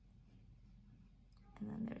 and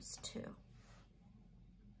then there's two.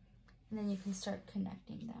 And then you can start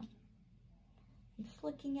connecting them. And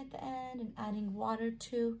flicking at the end and adding water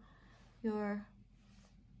to your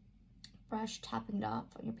brush, tapping it off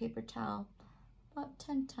on your paper towel about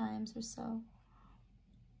 10 times or so.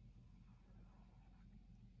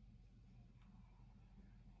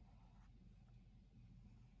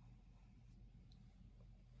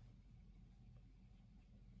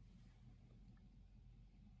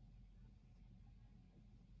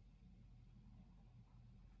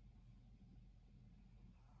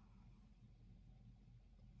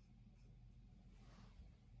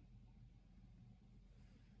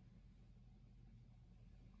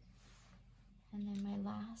 And then my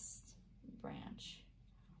last branch.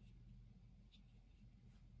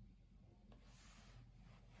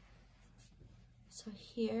 So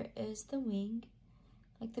here is the wing,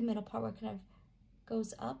 like the middle part where it kind of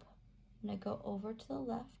goes up, and I go over to the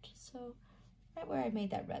left. So right where I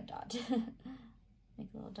made that red dot. Make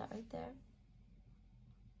a little dot right there.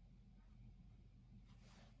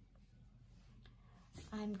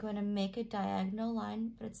 I'm going to make a diagonal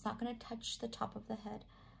line, but it's not going to touch the top of the head.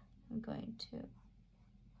 I'm going to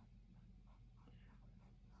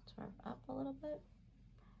swerve up a little bit,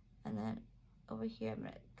 and then over here I'm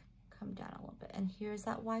going to come down a little bit, and here's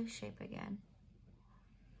that Y shape again.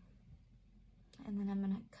 And then I'm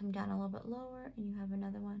going to come down a little bit lower, and you have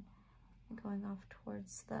another one going off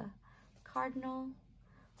towards the cardinal.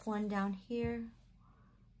 One down here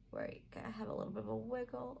where you gotta have a little bit of a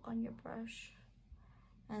wiggle on your brush,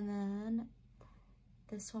 and then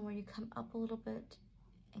this one where you come up a little bit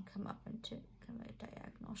and come up into kind of a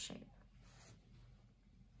diagonal shape.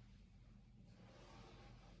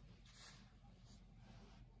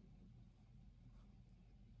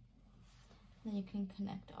 Then you can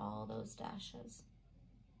connect all those dashes.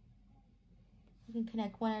 You can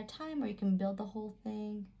connect one at a time, or you can build the whole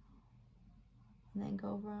thing and then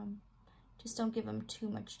go over them. Just don't give them too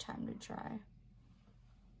much time to dry.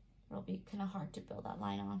 It'll be kind of hard to build that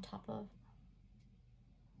line on top of.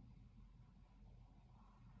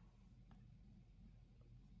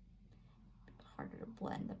 Harder to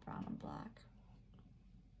blend the brown and black.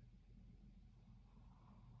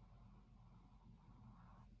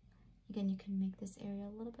 Again, you can make this area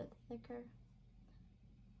a little bit thicker.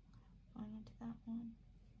 Going into that one.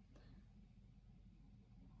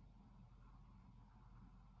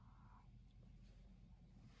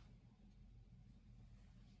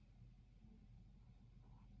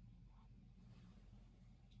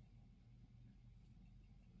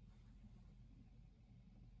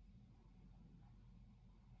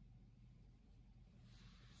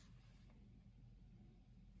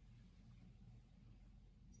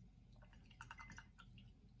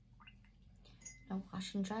 Now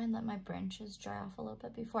wash and dry and let my branches dry off a little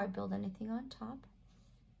bit before I build anything on top.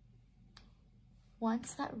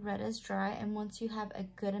 Once that red is dry, and once you have a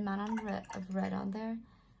good amount of red on there,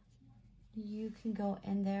 you can go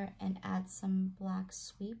in there and add some black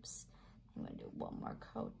sweeps. I'm gonna do one more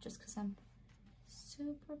coat just because I'm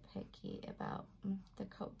super picky about the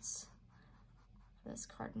coats for this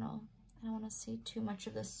cardinal. I don't want to see too much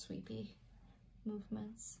of the sweepy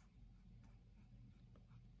movements.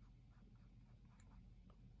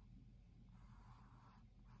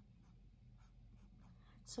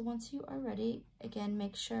 So once you are ready, again,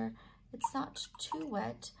 make sure it's not too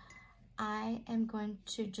wet. I am going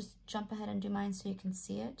to just jump ahead and do mine so you can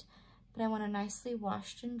see it. But I want a nicely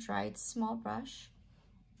washed and dried small brush.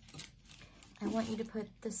 I want you to put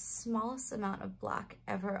the smallest amount of black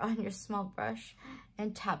ever on your small brush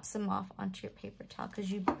and tap some off onto your paper towel because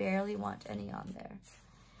you barely want any on there.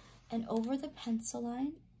 And over the pencil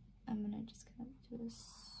line, I'm gonna just kind of do a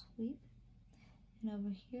sweep. And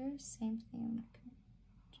over here, same thing, I'm gonna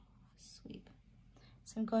sweep.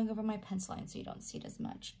 So I'm going over my pencil line so you don't see it as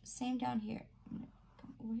much. Same down here. I'm gonna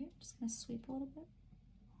come over here, just gonna sweep a little bit.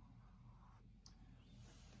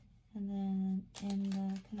 And then in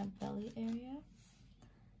the kind of belly area,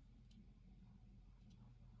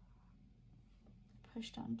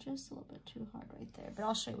 push down just a little bit too hard right there. But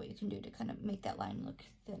I'll show you what you can do to kind of make that line look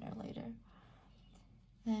thinner later.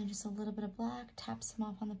 Then just a little bit of black, tap some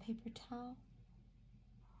off on the paper towel.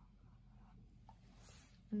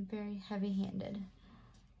 I'm very heavy-handed.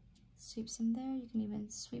 Sweep some there. You can even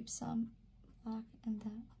sweep some black in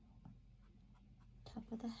the top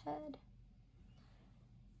of the head.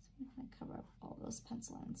 So I'm gonna cover up all those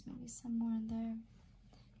pencil lines, maybe somewhere in there.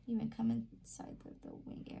 Even come inside the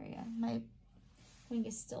wing area. My wing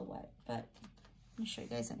is still wet, but I'm gonna show you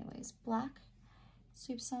guys anyways. Black,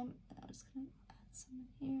 sweep some, and I'm just gonna add some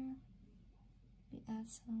in here. Maybe add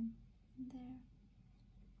some in there,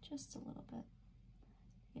 just a little bit.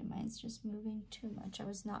 Okay, mine's just moving too much. I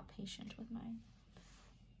was not patient with mine.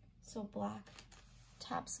 So black,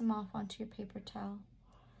 tap some off onto your paper towel.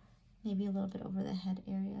 Maybe a little bit over the head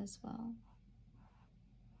area as well.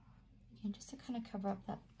 Again, just to kind of cover up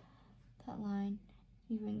that line.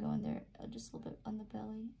 You can go in there just a little bit on the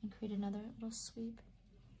belly and create another little sweep.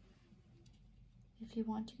 If you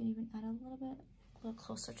want, you can even add a little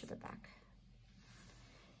closer to the back.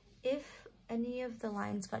 If any of the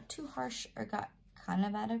lines got too harsh or got kind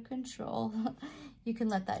of out of control, you can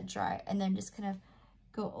let that dry and then just kind of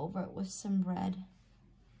go over it with some red,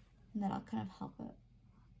 and that'll kind of help it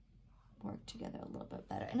work together a little bit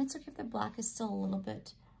better. And it's okay if the black is still a little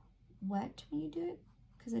bit wet when you do it,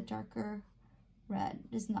 because a darker red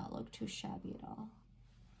does not look too shabby at all.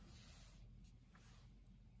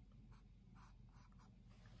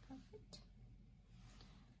 Perfect.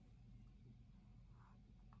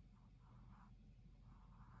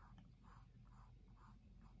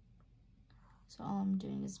 So all I'm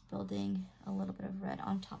doing is building a little bit of red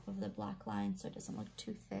on top of the black line so it doesn't look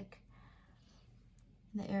too thick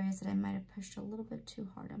in the areas that I might have pushed a little bit too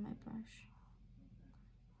hard on my brush.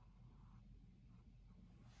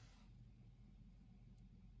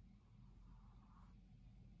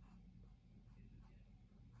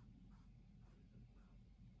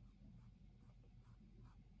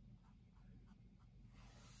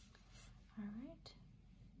 All right.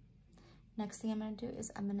 Next thing I'm going to do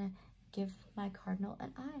is I'm going to give my cardinal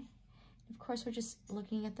an eye. Of course, we're just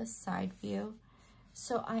looking at the side view.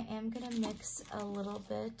 So I am going to mix a little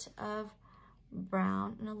bit of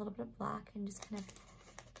brown and a little bit of black and just kind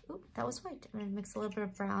of, oop, that was white. I'm going to mix a little bit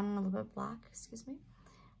of brown and a little bit of black, excuse me,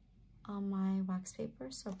 on my wax paper.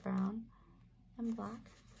 So brown and black.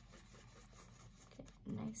 Okay,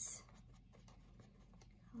 nice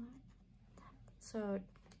color. So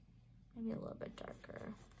maybe a little bit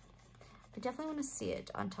darker. I definitely want to see it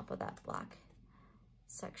on top of that black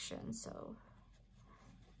section, so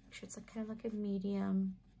make sure it's like kind of like a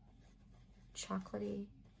medium chocolatey,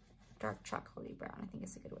 dark chocolatey brown. I think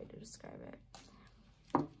is a good way to describe it.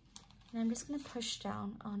 And I'm just going to push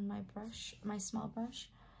down on my brush, my small brush.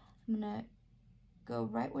 I'm going to go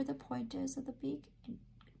right where the point is of the beak and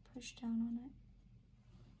push down on it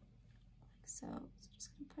like so. So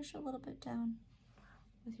just going to push a little bit down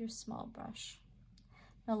with your small brush.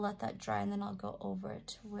 I'll let that dry and then I'll go over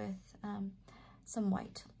it with some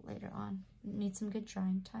white later on. Need some good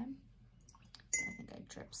drying time. I think I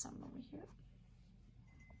dripped some over here.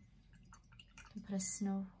 Can put a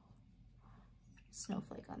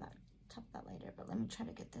snowflake on that, top of that later, but let me try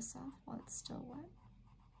to get this off while it's still wet.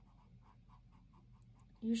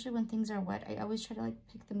 Usually when things are wet, I always try to like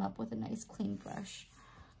pick them up with a nice clean brush.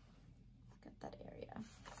 Get that area.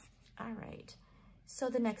 All right. So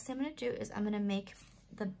the next thing I'm going to do is I'm going to make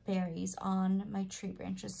the berries on my tree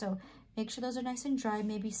branches. So make sure those are nice and dry.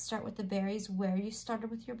 Maybe start with the berries where you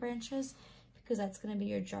started with your branches, because that's going to be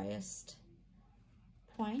your driest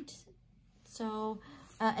point. So,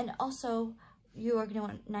 and also you are going to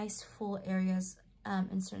want nice full areas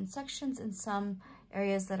in certain sections, and some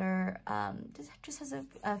areas that are just has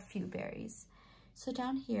a few berries. So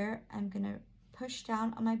down here, I'm going to push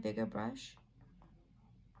down on my bigger brush.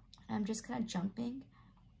 I'm just kind of jumping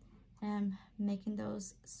and making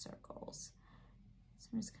those circles. So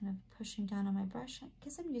I'm just kind of pushing down on my brush. I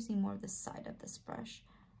guess I'm using more of the side of this brush.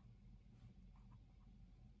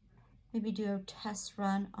 Maybe do a test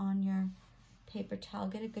run on your paper towel.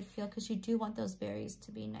 Get a good feel, because you do want those berries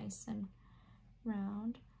to be nice and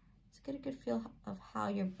round. So get a good feel of how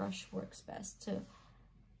your brush works best to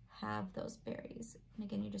have those berries. And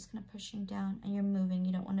again, you're just kind of pushing down and you're moving.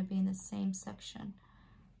 You don't want to be in the same section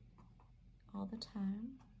all the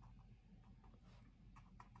time.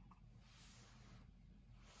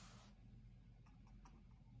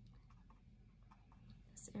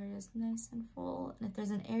 This area is nice and full. And if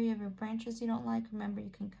there's an area of your branches you don't like, remember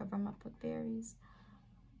you can cover them up with berries.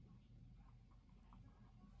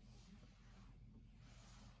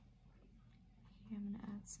 Here I'm going to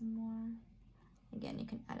add some more. Again, you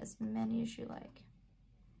can add as many as you like.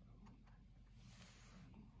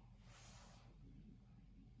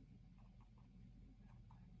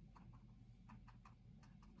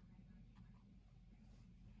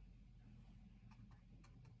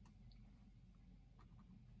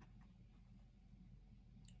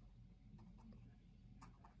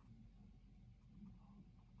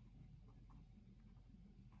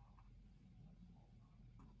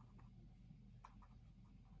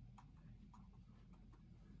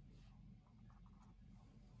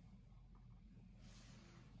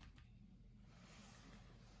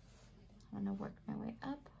 gonna work my way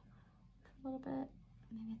up a little bit,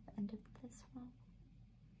 maybe at the end of this one.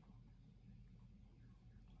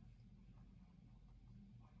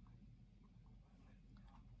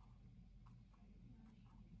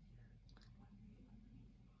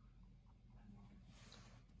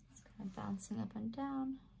 It's kind of bouncing up and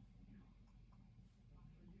down.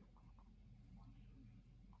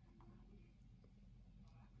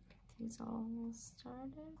 Get these all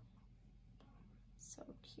started. So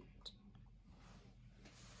cute.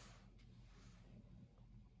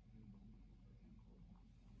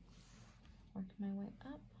 Working my way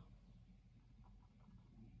up.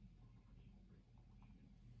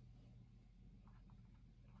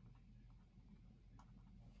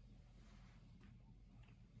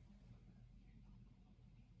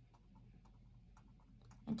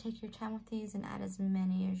 And take your time with these and add as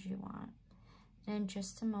many as you want. And in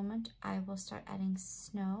just a moment, I will start adding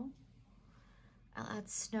snow. I'll add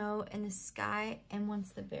snow in the sky, and once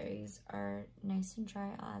the berries are nice and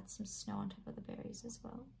dry, I'll add some snow on top of the berries as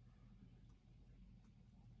well.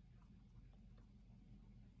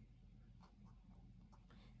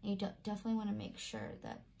 You definitely want to make sure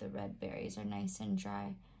that the red berries are nice and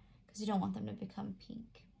dry because you don't want them to become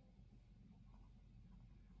pink.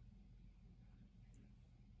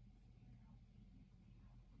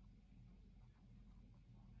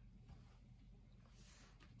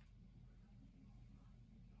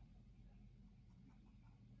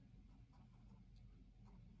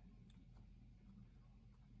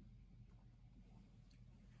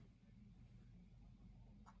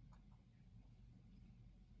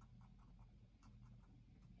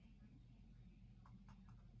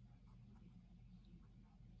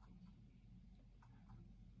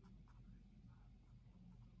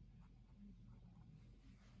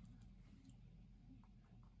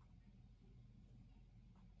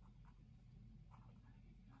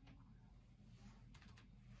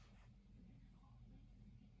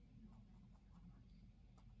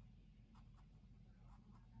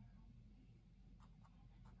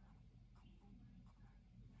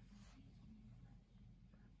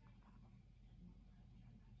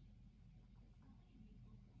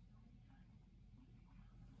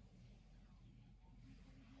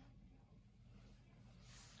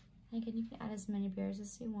 And again, you can add as many berries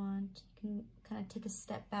as you want. You can kind of take a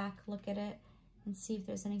step back, look at it, and see if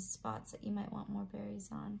there's any spots that you might want more berries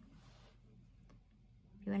on.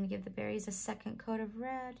 If you want to give the berries a second coat of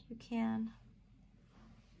red, you can.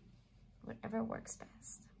 Whatever works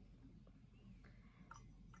best.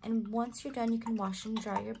 And once you're done, you can wash and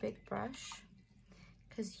dry your big brush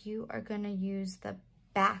because you are going to use the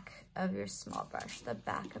back of your small brush. The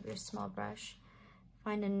back of your small brush.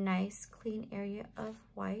 Find a nice clean area of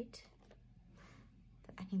white.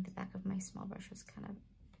 I think the back of my small brush was kind of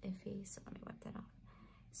iffy, so let me wipe that off.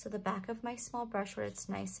 So the back of my small brush where it's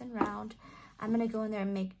nice and round, I'm gonna go in there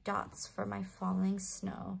and make dots for my falling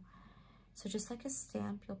snow. So just like a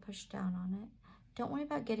stamp, you'll push down on it. Don't worry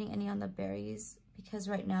about getting any on the berries because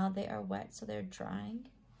right now they are wet, so they're drying.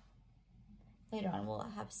 Later on, we'll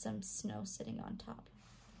have some snow sitting on top.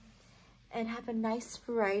 And have a nice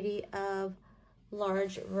variety of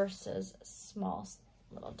large versus small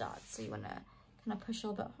little dots. So you want to kind of push a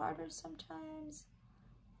little bit harder sometimes,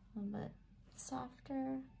 a little bit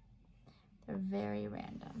softer. They're very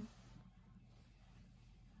random.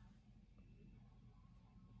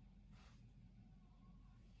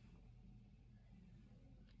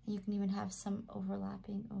 You can even have some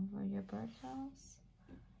overlapping over your birdhouse.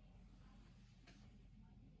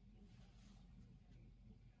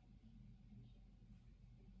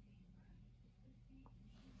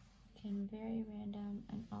 Again, very random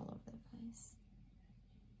and all over the place.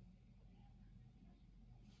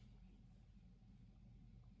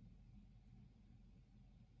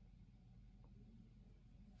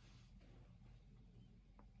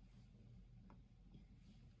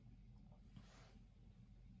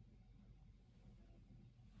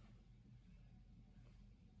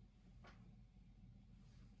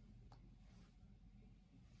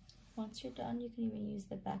 Once you're done, you can even use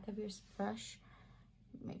the back of your brush.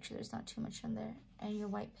 Make sure there's not too much on there, and your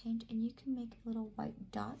white paint, and you can make a little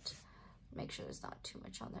white dot. Make sure there's not too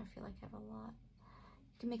much on there. I feel like I have a lot.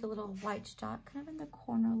 You can make a little white dot kind of in the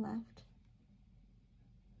corner left.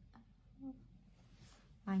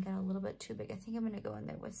 Mine got a little bit too big. I think I'm going to go in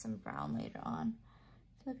there with some brown later on.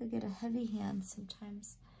 I feel like I get a heavy hand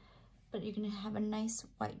sometimes, but you're going to have a nice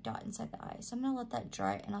white dot inside the eye. So I'm going to let that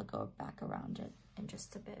dry, and I'll go back around it in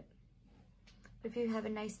just a bit. But if you have a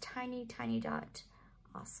nice tiny, tiny dot,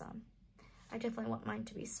 awesome. I definitely want mine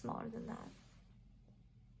to be smaller than that.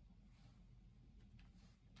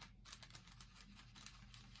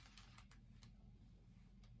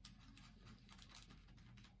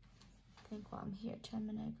 think while I'm here too, I'm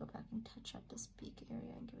gonna go back and touch up this beak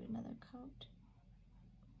area and give it another coat.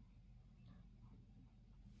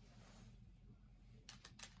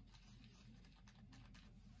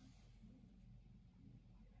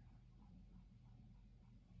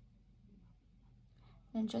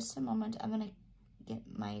 In just a moment, I'm gonna get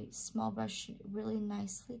my small brush really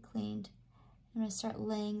nicely cleaned. I'm gonna start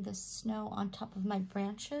laying the snow on top of my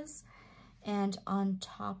branches and on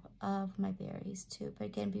top of my berries too. But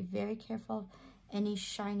again, be very careful of any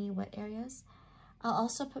shiny wet areas. I'll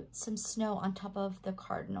also put some snow on top of the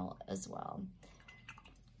cardinal as well.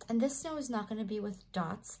 And this snow is not gonna be with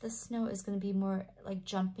dots. This snow is gonna be more like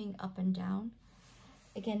jumping up and down.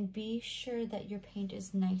 Again, be sure that your paint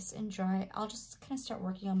is nice and dry. I'll just kind of start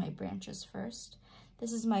working on my branches first.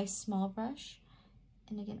 This is my small brush.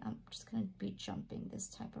 And again, I'm just gonna be jumping this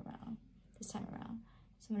time around. So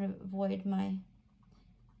I'm gonna avoid my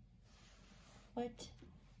wet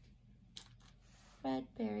red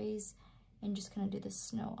berries and just gonna do the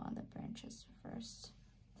snow on the branches first.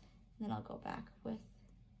 And then I'll go back with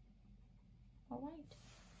more white.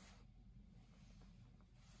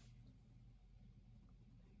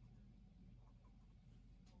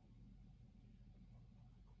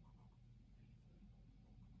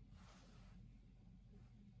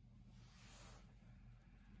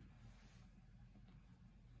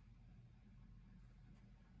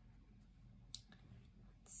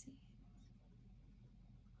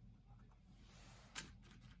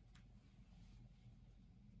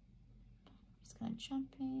 Kind of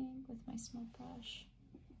jumping with my small brush.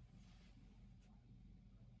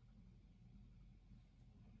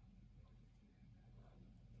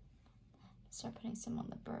 Start putting some on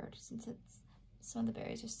the bird since some of the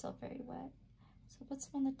berries are still very wet. So I'll put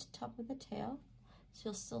some on the top of the tail, so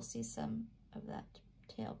you'll still see some of that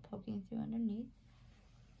tail poking through underneath.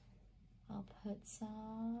 I'll put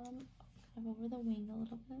some kind of over the wing a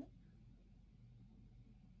little bit.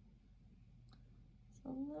 So a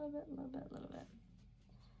little bit.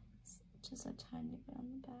 Just a tiny bit on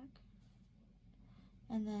the back.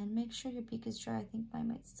 And then make sure your beak is dry. I think mine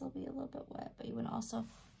might still be a little bit wet, but you want to also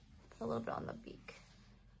put a little bit on the beak.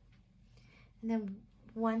 And then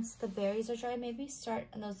once the berries are dry, maybe start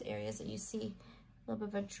in those areas that you see a little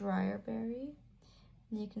bit of a drier berry.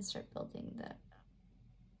 And you can start building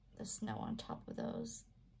the snow on top of those.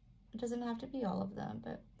 It doesn't have to be all of them,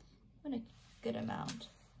 but a good amount.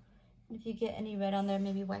 If you get any red on there,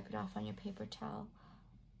 maybe wipe it off on your paper towel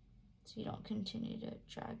so you don't continue to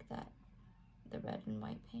drag the red and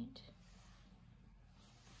white paint.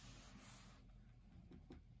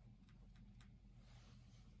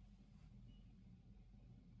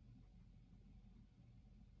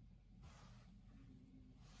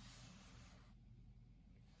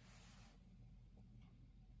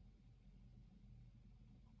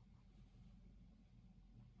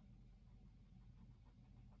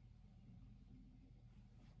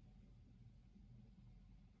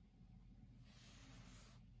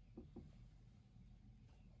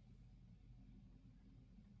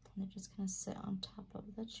 And they're just gonna sit on top of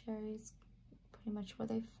the cherries, pretty much where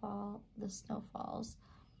they fall, the snow falls.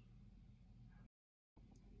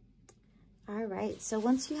 All right, so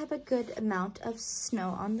once you have a good amount of snow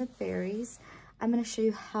on the berries, I'm gonna show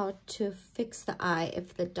you how to fix the eye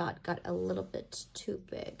if the dot got a little bit too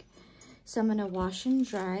big. So I'm gonna wash and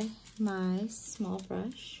dry my small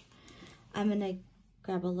brush. I'm gonna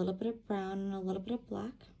grab a little bit of brown and a little bit of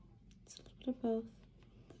black. It's a little bit of both.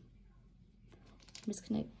 I'm just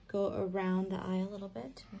gonna go around the eye a little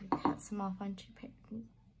bit. Maybe pat some off onto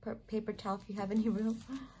paper towel if you have any room.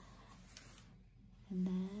 And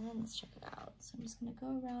then let's check it out. So I'm just gonna go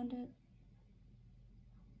around it.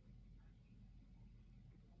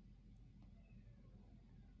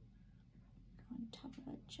 Go on top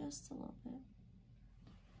of it just a little bit.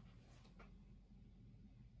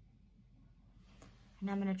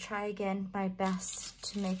 And I'm gonna try again my best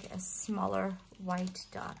to make a smaller white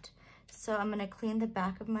dot. So I'm gonna clean the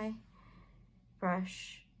back of my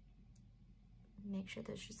brush. Make sure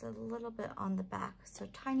there's just a little bit on the back. So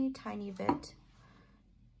tiny bit.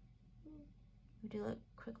 We do a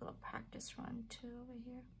quick little practice run too over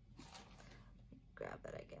here. Grab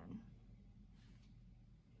that again.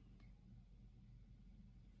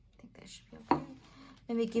 I think that should be okay.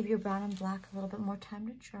 Maybe give your brown and black a little bit more time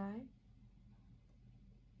to dry.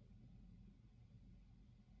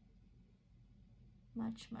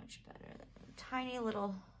 Much better. Tiny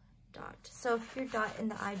little dot. So if your dot in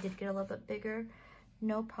the eye did get a little bit bigger,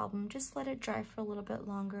 no problem. Just let it dry for a little bit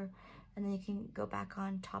longer and then you can go back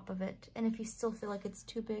on top of it. And if you still feel like it's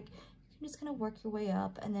too big, you can just kind of work your way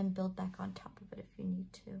up and then build back on top of it if you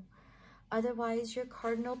need to. Otherwise, your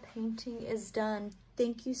cardinal painting is done.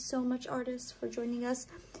 Thank you so much, artists, for joining us.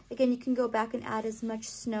 Again, you can go back and add as much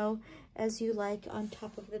snow as you like on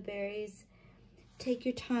top of the berries. Take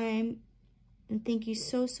your time, and thank you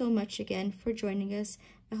so, so much again for joining us.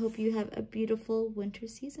 I hope you have a beautiful winter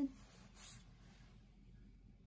season.